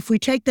 But if we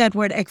take that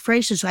word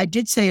ekphrasis, I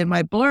did say in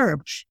my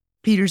blurb,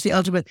 Peter's the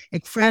ultimate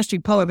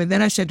ekphrastic poem. And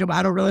then I said to him,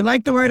 I don't really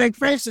like the word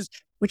ekphrasis,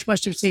 which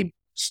must have seemed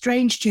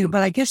strange to you.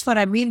 But I guess what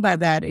I mean by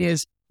that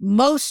is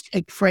most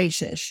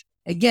ekphrasis,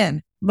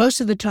 again,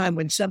 most of the time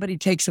when somebody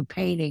takes a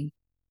painting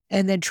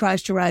and then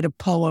tries to write a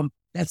poem,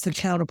 that's the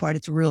counterpart.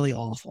 It's really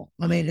awful.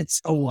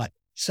 It's so what?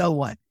 So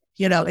what?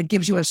 It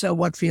gives you a so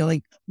what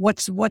feeling.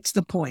 What's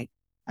the point?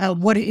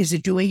 What is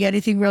it doing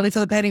anything really for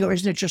the painting, or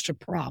isn't it just a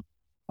prop?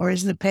 Or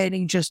isn't the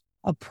painting just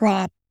a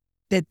prop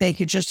that they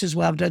could just as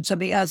well have done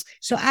something else?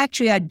 So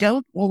actually, I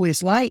don't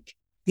always like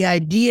the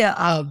idea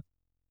of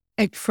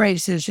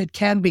ekphrasis. It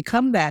can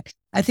become that.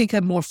 I think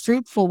a more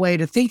fruitful way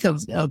to think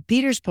of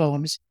Peter's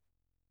poems,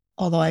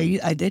 although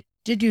I did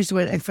use the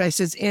word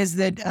ekphrasis, is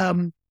that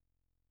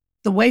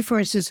the way, for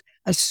instance,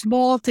 a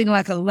small thing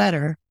like a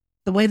letter,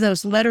 the way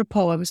those letter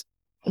poems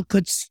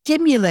could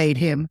stimulate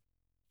him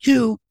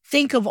to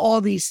think of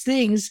all these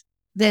things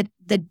that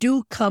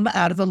do come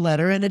out of a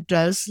letter, and it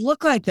does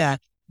look like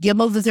that.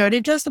 Gimel the third,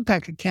 it does look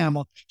like a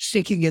camel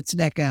sticking its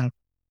neck out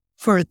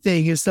for a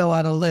thing as though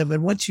on a limb.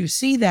 And once you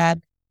see that,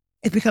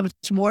 it becomes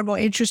more and more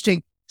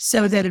interesting,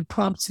 so that it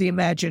prompts the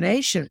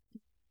imagination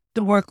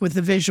to work with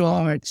the visual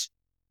arts.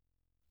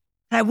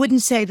 I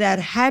wouldn't say that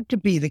had to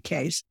be the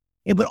case.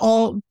 It would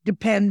all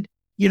depend,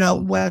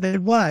 what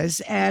it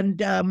was.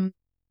 And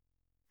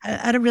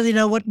I don't really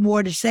know what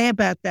more to say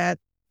about that,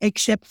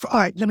 except for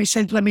art. Let me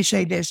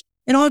say this.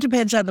 It all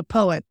depends on the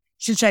poet.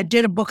 Since I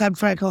did a book on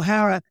Frank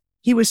O'Hara,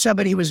 he was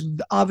somebody who was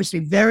obviously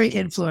very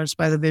influenced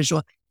by the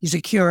visual. He's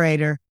a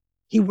curator.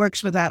 He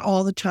works with that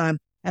all the time.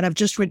 And I've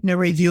just written a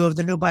review of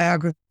the new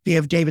biography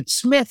of David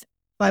Smith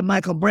by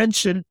Michael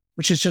Brenson,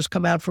 which has just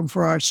come out from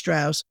Farrar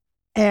Straus.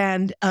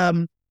 And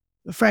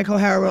Frank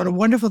O'Hara wrote a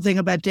wonderful thing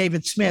about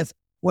David Smith,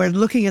 where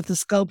looking at the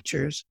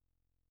sculptures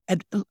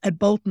at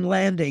Bolton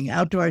Landing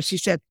outdoors, he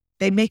said,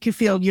 they make you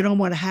feel you don't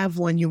want to have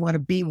one, you want to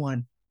be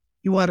one.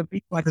 You want to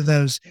be one of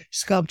those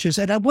sculptures.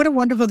 And what a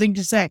wonderful thing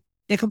to say.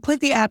 They're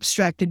completely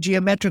abstract and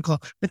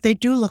geometrical, but they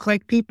do look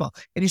like people.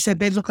 And he said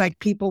they look like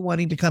people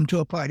wanting to come to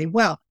a party.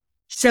 Well,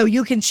 so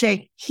you can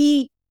say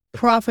he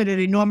profited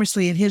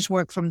enormously in his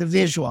work from the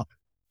visual.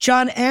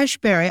 John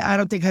Ashbery, I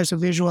don't think has a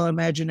visual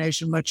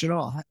imagination much at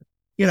all.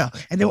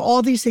 And there were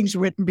all these things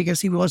written because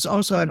he was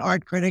also an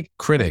art critic.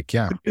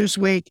 Yeah.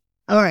 Newsweek.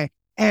 All right.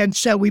 And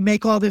so we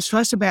make all this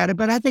fuss about it,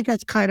 but I think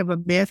that's kind of a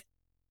myth.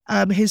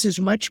 His is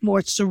much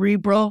more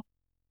cerebral.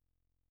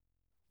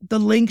 The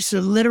links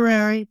are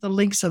literary. The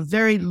links are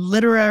very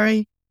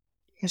literary.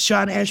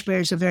 John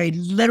Ashbery is a very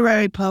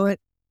literary poet.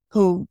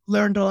 who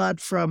learned a lot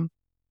from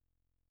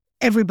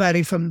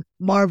everybody from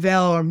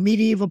Marvell or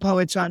medieval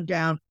poets on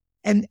down.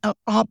 And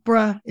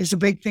opera is a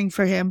big thing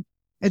for him.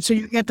 And so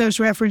you get those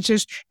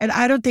references. And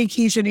I don't think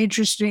he's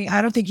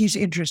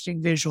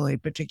interesting visually,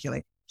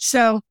 particularly.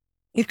 So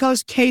it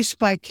goes case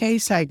by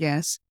case, I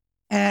guess.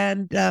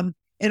 And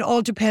it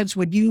all depends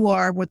what you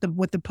are, what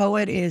the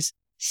poet is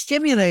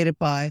stimulated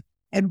by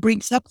and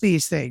brings up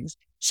these things.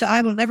 So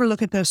I will never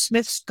look at those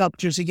Smith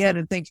sculptures again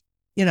and think,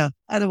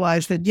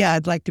 otherwise then, yeah,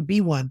 I'd like to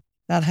be one,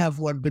 not have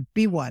one, but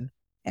be one.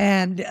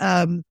 And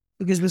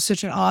because it was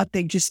such an odd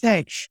thing to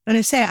say. And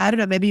I say, I don't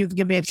know, maybe you can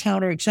give me a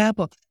counter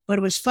example. But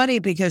it was funny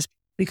because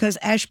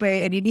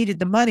Ashby, and he needed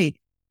the money,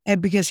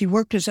 and because he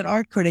worked as an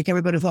art critic,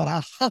 everybody thought,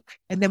 aha.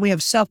 And then we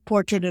have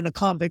Self-Portrait in a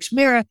Convict's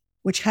Mirror,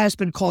 which has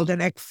been called an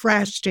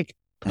ekphrastic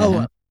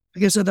poem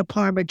because of the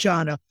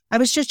Parmigiano. I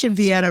was just in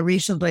Vienna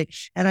recently,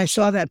 and I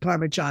saw that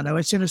Parmigiano.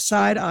 It's in a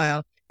side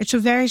aisle. It's a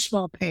very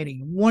small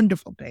painting,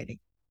 wonderful painting.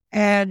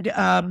 And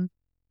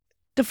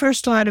the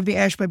first line of the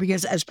Ashby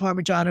begins, as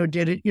Parmigiano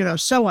did it,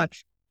 so on.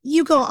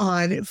 You go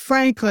on,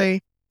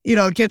 frankly,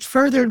 it gets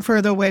further and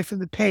further away from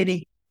the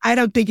painting. I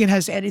don't think it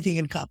has anything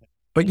in common.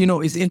 But,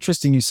 it's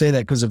interesting you say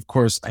that because, of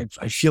course, I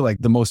feel like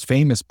the most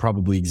famous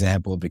probably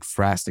example of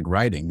ekphrastic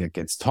writing that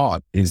gets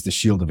taught is the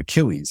Shield of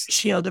Achilles.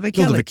 Shield of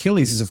Shield of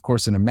Achilles is, of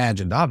course, an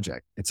imagined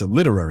object. It's a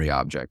literary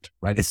object,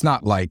 right? It's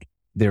not like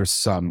there's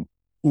some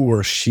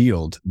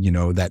shield,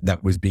 that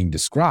was being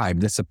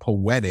described. It's a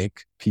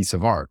poetic piece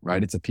of art,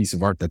 right? It's a piece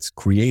of art that's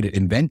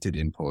invented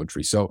in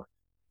poetry. So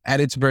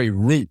at its very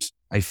root,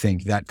 I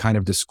think that kind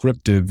of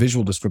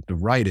visual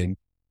descriptive writing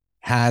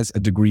has a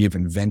degree of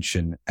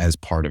invention as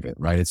part of it,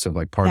 right? It's sort of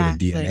like part of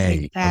the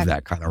DNA of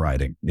that kind of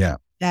writing. Yeah.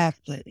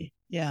 Exactly.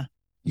 Yeah.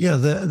 Yeah.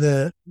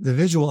 The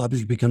visual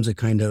object becomes a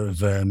kind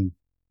of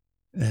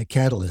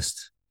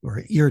catalyst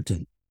or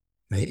irritant,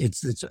 right?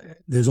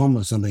 There's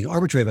almost something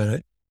arbitrary about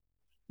it,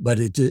 but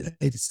it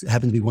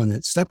happened to be one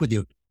that stuck with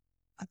you.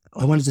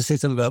 I wanted to say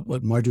something about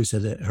what Marjorie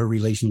said, her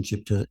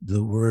relationship to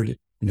the word,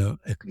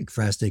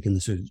 ekphrastic in the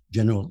sort of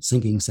general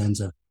sinking sense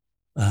of,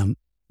 and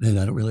I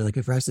don't really like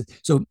ekphrastic.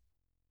 So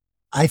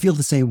I feel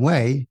the same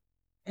way.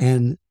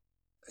 And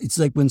it's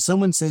like when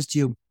someone says to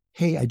you,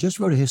 hey, I just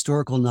wrote a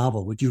historical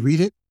novel. Would you read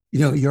it?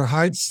 Your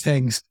heart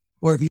sinks.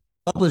 Or if you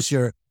publish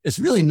it's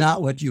really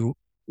not what you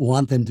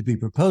want them to be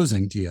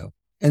proposing to you.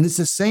 And it's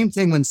the same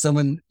thing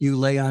when you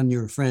lay on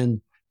your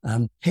friend,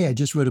 hey, I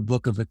just wrote a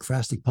book of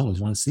ekphrastic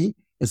poems. Want to see?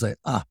 It's like,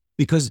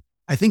 because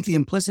I think the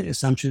implicit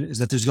assumption is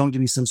that there's going to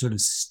be some sort of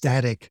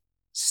static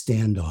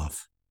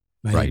standoff,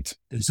 right?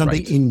 There's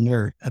something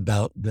inert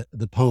about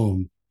the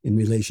poem in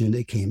relation.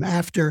 It came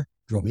after,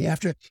 drove me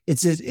after.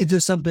 It's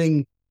just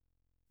something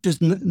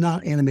just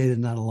not animated,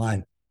 not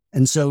alive.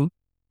 And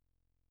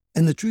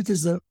the truth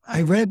is that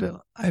I've read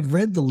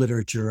the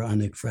literature on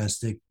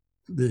ekphrastic,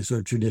 the sort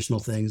of traditional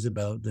things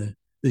about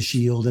the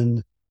shield,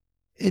 and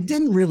it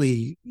didn't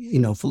really,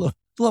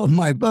 float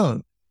my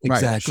boat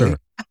exactly.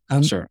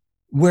 Right, sure.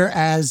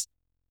 Whereas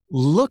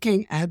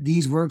looking at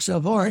these works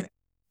of art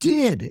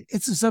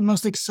it's the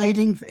most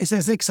exciting. It's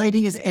as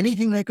exciting as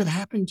anything that could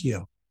happen to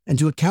you. And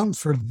to account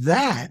for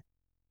that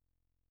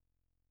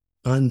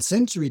in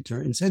sensory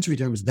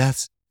terms,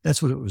 that's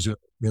what it was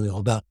really all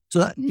about.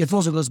 So it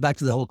also goes back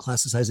to the whole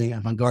classicizing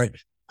avant-garde.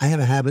 I have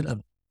a habit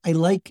of, I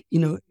like,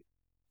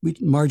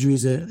 Marjorie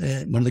is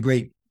one of the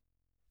great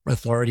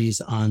authorities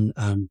on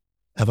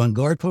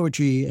avant-garde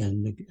poetry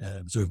and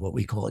sort of what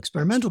we call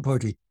experimental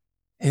poetry.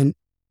 And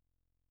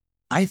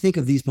I think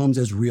of these poems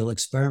as real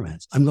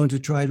experiments. I'm going to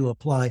try to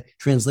apply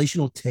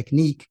translational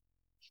technique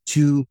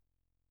to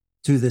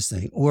this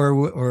thing,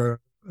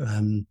 or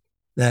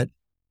that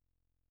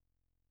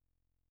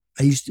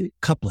I used to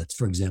couplets,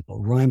 for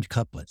example, rhymed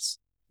couplets.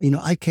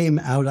 I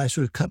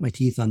sort of cut my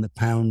teeth on the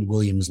Pound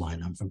Williams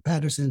line. I'm from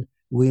Paterson.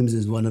 Williams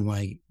is one of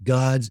my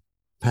gods.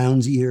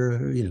 Pound's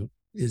ear,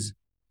 is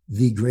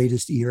the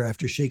greatest ear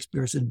after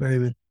Shakespeare, said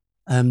Berryman.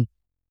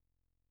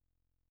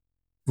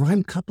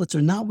 Rhymed couplets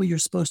are not what you're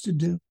supposed to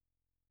do.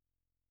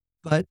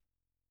 But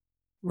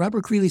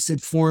Robert Creeley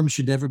said form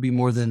should never be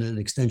more than an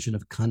extension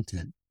of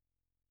content.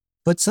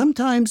 But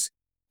sometimes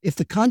if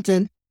the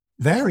content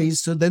varies,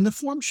 so then the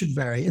form should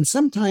vary. And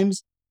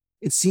sometimes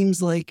it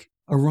seems like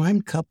a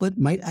rhymed couplet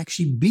might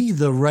actually be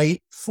the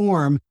right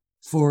form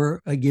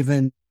for a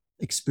given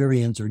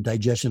experience or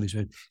digestion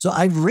experience. So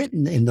I've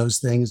written in those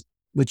things,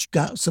 which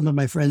got some of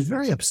my friends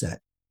very upset.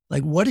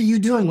 Like, what are you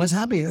doing? What's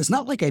happening? It's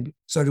not like I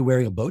started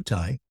wearing a bow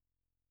tie.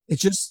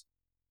 It's just,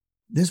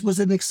 this was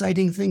an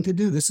exciting thing to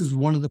do. This is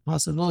one of the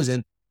possibilities.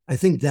 And I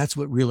think that's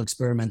what real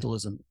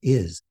experimentalism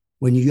is.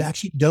 When you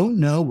actually don't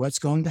know what's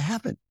going to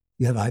happen.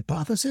 You have a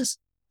hypothesis,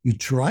 you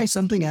try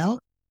something out,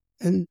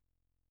 and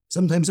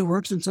sometimes it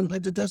works and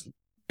sometimes it doesn't.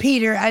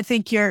 Peter, I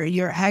think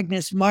your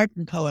Agnes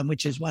Martin poem,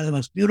 which is one of the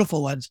most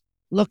beautiful ones,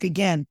 Look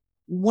Again.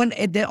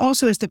 There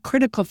also is the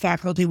critical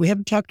faculty. We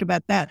haven't talked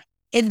about that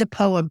in the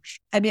poem.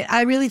 I mean,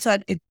 I really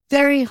thought it's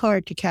very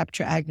hard to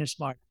capture Agnes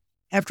Martin.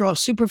 After all,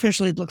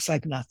 superficially, it looks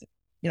like nothing.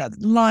 The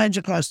lines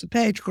across the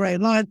page, gray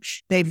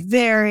lines, they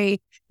vary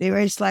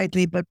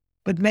slightly, but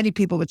but many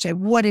people would say,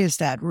 what is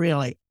that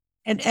really?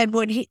 And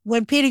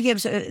when Peter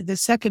gives the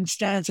second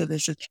stanza,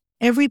 this is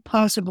every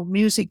possible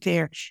music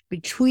there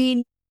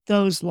between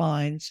those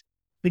lines,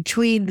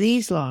 between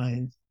these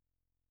lines,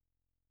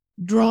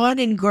 drawn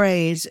in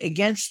grays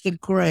against the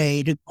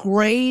gray to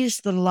graze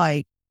the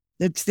light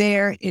that's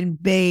there in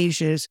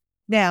beiges.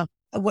 Now,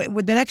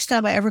 the next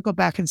time I ever go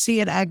back and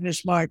see an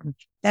Agnes Martin,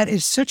 that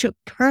is such a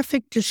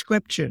perfect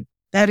description.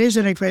 That is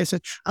an ekphrasis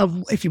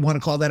of, if you want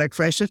to call that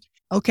ekphrasis,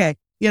 okay,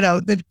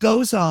 that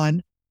goes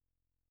on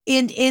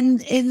in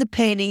the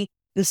painting,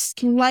 the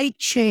slight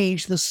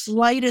change, the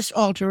slightest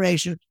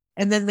alteration,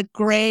 and then the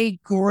gray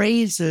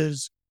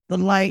grazes the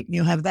light, and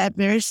you have that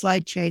very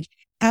slight change.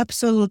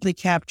 Absolutely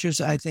captures,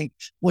 I think,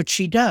 what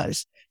she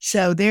does.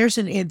 So there's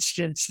an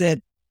instance that,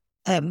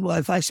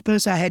 if I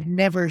suppose I had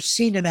never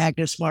seen an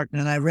Agnes Martin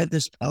and I read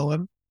this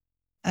poem,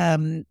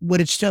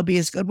 would it still be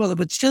as good? Well, it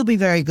would still be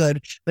very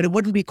good, but it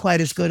wouldn't be quite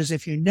as good as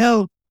if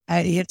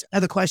it's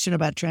another question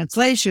about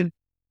translation.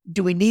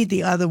 Do we need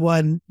the other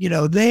one,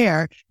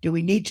 there? Do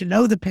we need to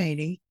know the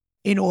painting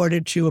in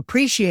order to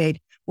appreciate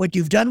what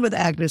you've done with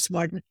Agnes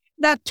Martin?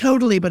 Not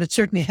totally, but it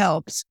certainly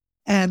helps.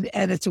 And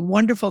it's a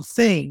wonderful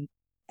thing.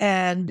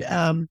 And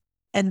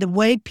the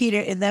way Peter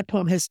in that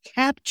poem has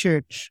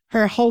captured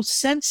her whole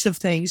sense of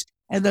things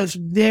and those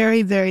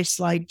very, very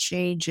slight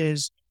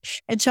changes.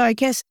 And so I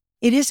guess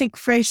it is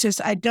ekphrasis.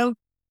 I don't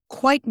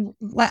quite,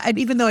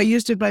 even though I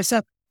used it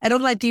myself, I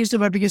don't like to use the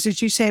word because,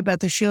 as you say about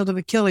the shield of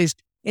Achilles,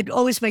 it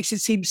always makes it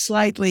seem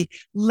slightly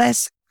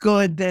less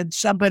good than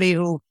somebody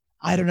who,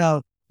 I don't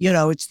know,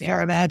 it's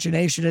their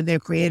imagination and they're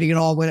creating it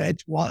all,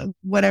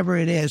 whatever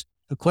it is.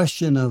 The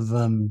question of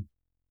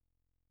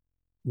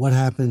what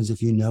happens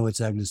if you know it's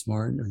Agnes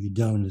Martin or you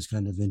don't is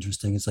kind of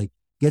interesting. It's like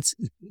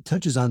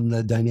touches on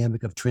the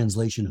dynamic of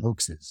translation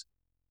hoaxes.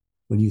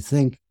 When you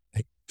think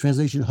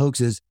translation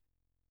hoaxes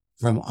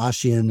from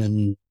Ossian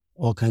and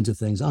all kinds of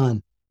things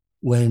on,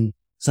 when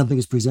something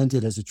is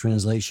presented as a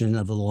translation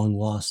of a long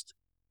lost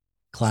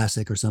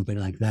classic or something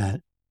like that,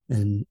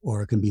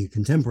 or it can be a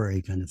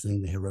contemporary kind of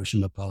thing, the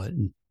Hiroshima poet,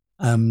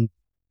 and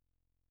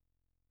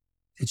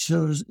it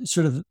shows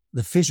sort of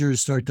the fissures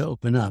start to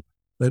open up.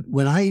 But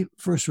when I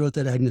first wrote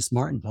that Agnes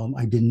Martin poem,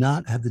 I did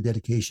not have the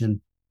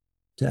dedication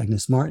to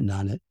Agnes Martin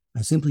on it.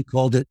 I simply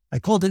called it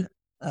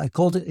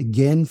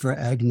Again for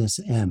Agnes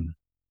M.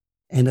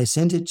 And I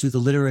sent it to the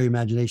Literary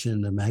Imagination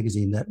in the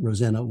magazine that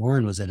Rosanna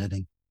Warren was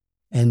editing.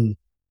 And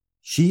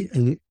she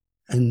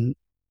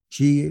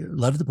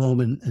loved the poem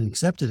and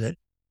accepted it.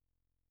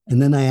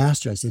 And then I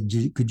asked her, I said,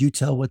 could you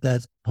tell what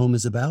that poem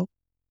is about?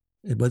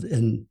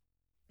 And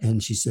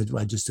she said,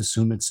 well, I just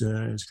assume it's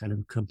kind of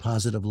a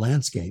composite of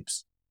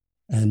landscapes.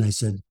 And I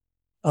said,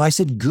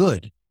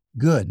 good.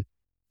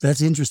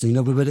 That's interesting.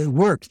 No, but it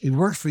worked. It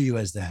worked for you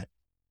as that.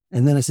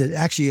 And then I said,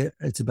 actually,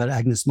 it's about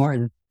Agnes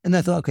Martin. And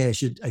I thought, okay,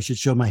 I should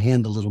show my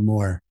hand a little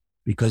more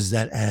because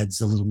that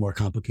adds a little more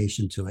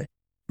complication to it.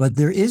 But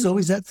there is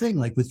always that thing,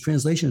 like with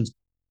translations,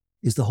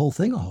 is the whole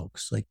thing a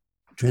hoax? Like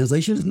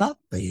translation is not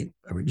the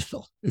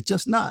original. It's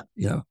just not,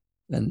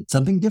 and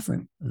something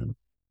different.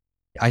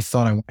 I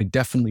thought I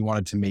definitely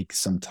wanted to make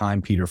some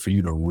time, Peter, for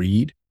you to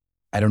read.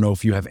 I don't know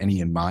if you have any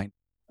in mind.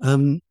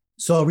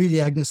 So I'll read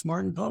the Agnes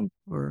Martin poem,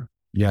 or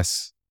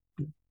yes,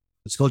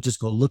 it's just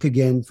called Look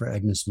Again for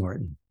Agnes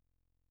Martin.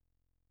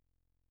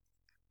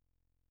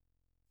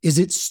 Is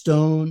it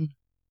stone?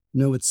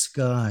 No, it's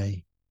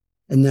sky.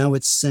 And now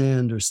it's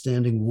sand or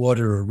standing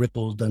water or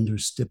rippled under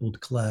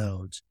stippled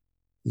clouds.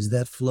 Is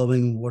that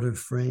flowing water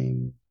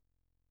frame?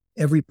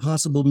 Every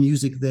possible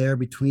music there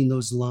between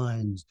those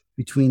lines,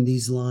 between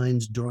these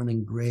lines drawn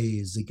in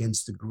grays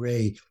against the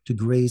gray to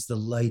graze the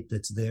light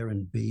that's there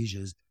in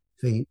beiges,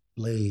 faint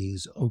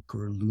blaze,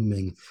 ochre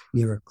looming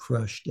near a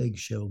crushed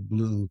eggshell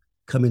blue,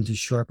 come into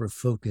sharper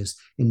focus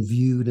and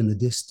viewed in the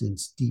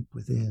distance deep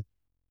within.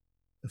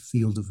 A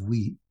field of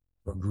wheat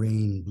or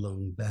grain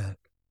blown back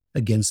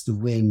against the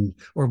wind,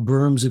 or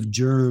berms of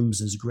germs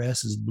as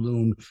grasses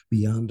bloom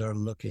beyond our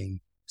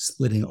looking,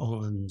 splitting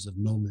awns of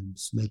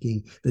moments,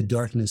 making the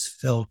darkness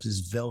felt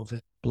as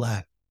velvet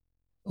black,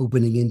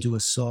 opening into a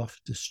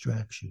soft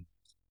distraction,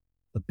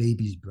 a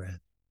baby's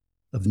breath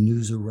of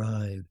news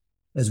arrived,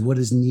 as what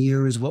is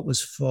near is what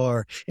was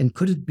far, and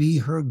could it be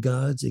her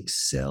God's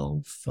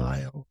Excel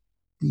file,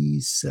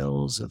 these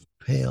cells of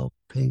pale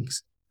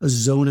pinks, a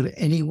zone of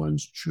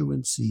anyone's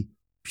truancy,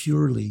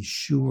 purely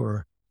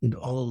sure and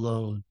all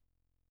alone.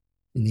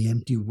 In the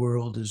empty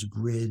world is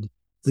grid,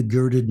 the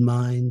girded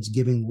minds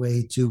giving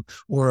way to,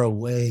 or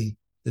away,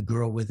 the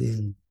girl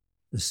within,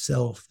 the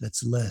self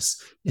that's less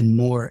and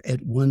more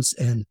at once,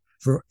 and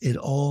for it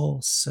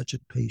all such a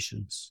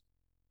patience.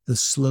 The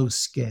slow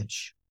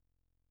sketch,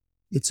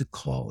 it's a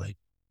calling,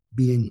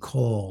 being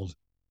called,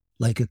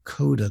 like a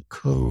coda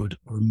code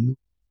or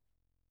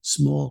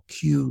small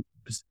cubes,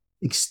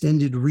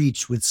 extended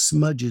reach with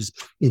smudges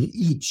in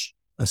each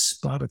a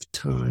spot of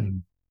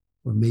time,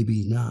 or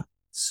maybe not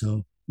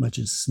so much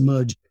as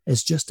smudge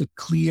as just a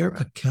clear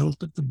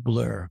account of the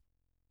blur,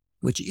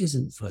 which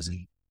isn't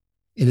fuzzy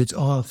in its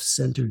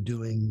off-center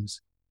doings,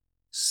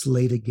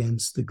 slate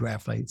against the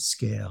graphite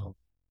scale.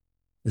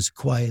 As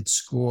quiet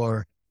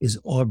score is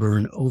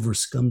auburn over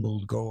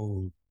scumbled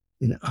gold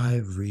in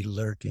ivory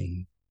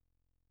lurking.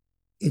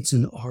 It's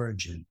an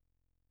origin.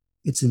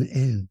 It's an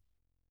end.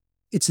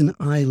 It's an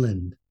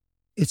island.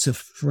 It's a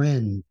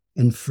friend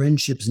and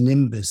friendship's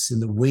nimbus in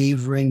the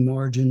wavering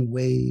margin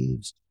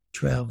waves,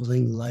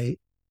 traveling light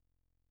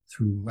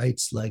through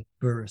rites like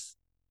birth,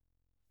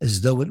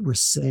 as though it were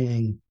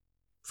saying,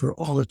 for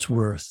all it's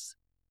worth,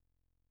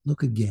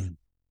 look again,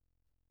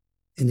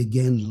 and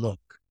again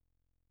look.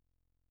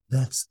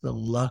 That's the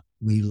luck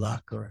we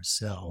lock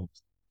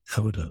ourselves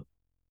out of.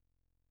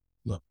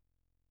 Look.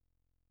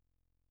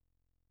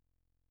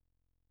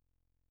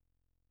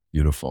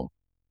 Beautiful.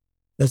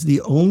 That's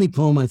the only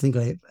poem I think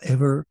I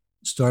ever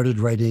started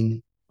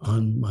writing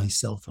on my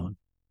cell phone.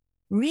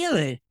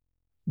 Really?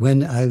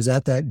 When I was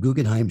at that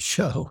Guggenheim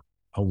show,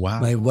 Oh, wow.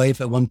 my wife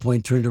at one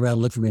point turned around,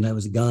 looked for me, and I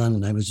was gone,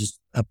 and I was just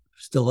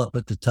still up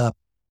at the top.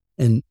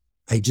 And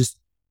they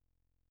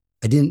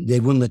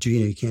wouldn't let you,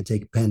 you can't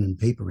take pen and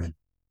paper in.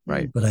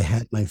 Right. But I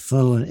had my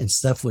phone, and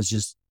stuff was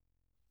just,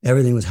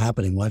 everything was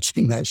happening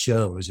watching that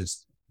show. It was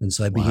just, and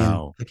so I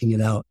began picking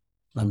it out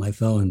on my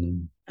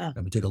phone, and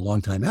it would take a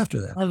long time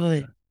after that.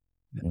 Lovely.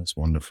 That's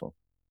wonderful.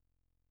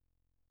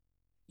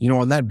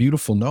 On that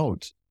beautiful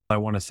note, I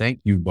want to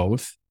thank you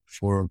both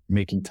for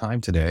making time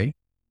today.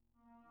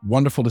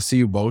 Wonderful to see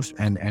you both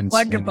and Wonderful.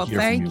 and hear from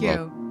Thank you.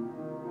 both.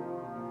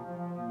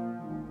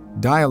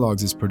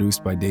 Dialogues is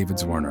produced by David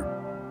Zwerner.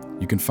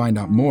 You can find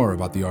out more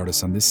about the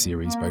artists on this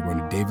series by going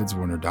to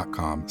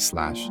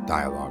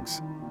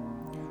davidzwerner.com/dialogues.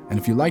 And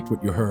if you liked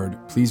what you heard,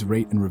 please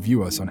rate and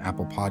review us on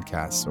Apple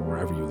Podcasts or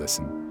wherever you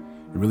listen.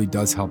 It really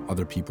does help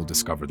other people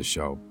discover the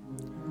show.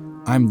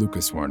 I'm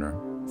Lucas Werner.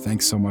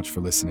 Thanks so much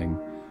for listening,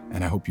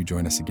 and I hope you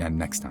join us again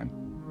next time.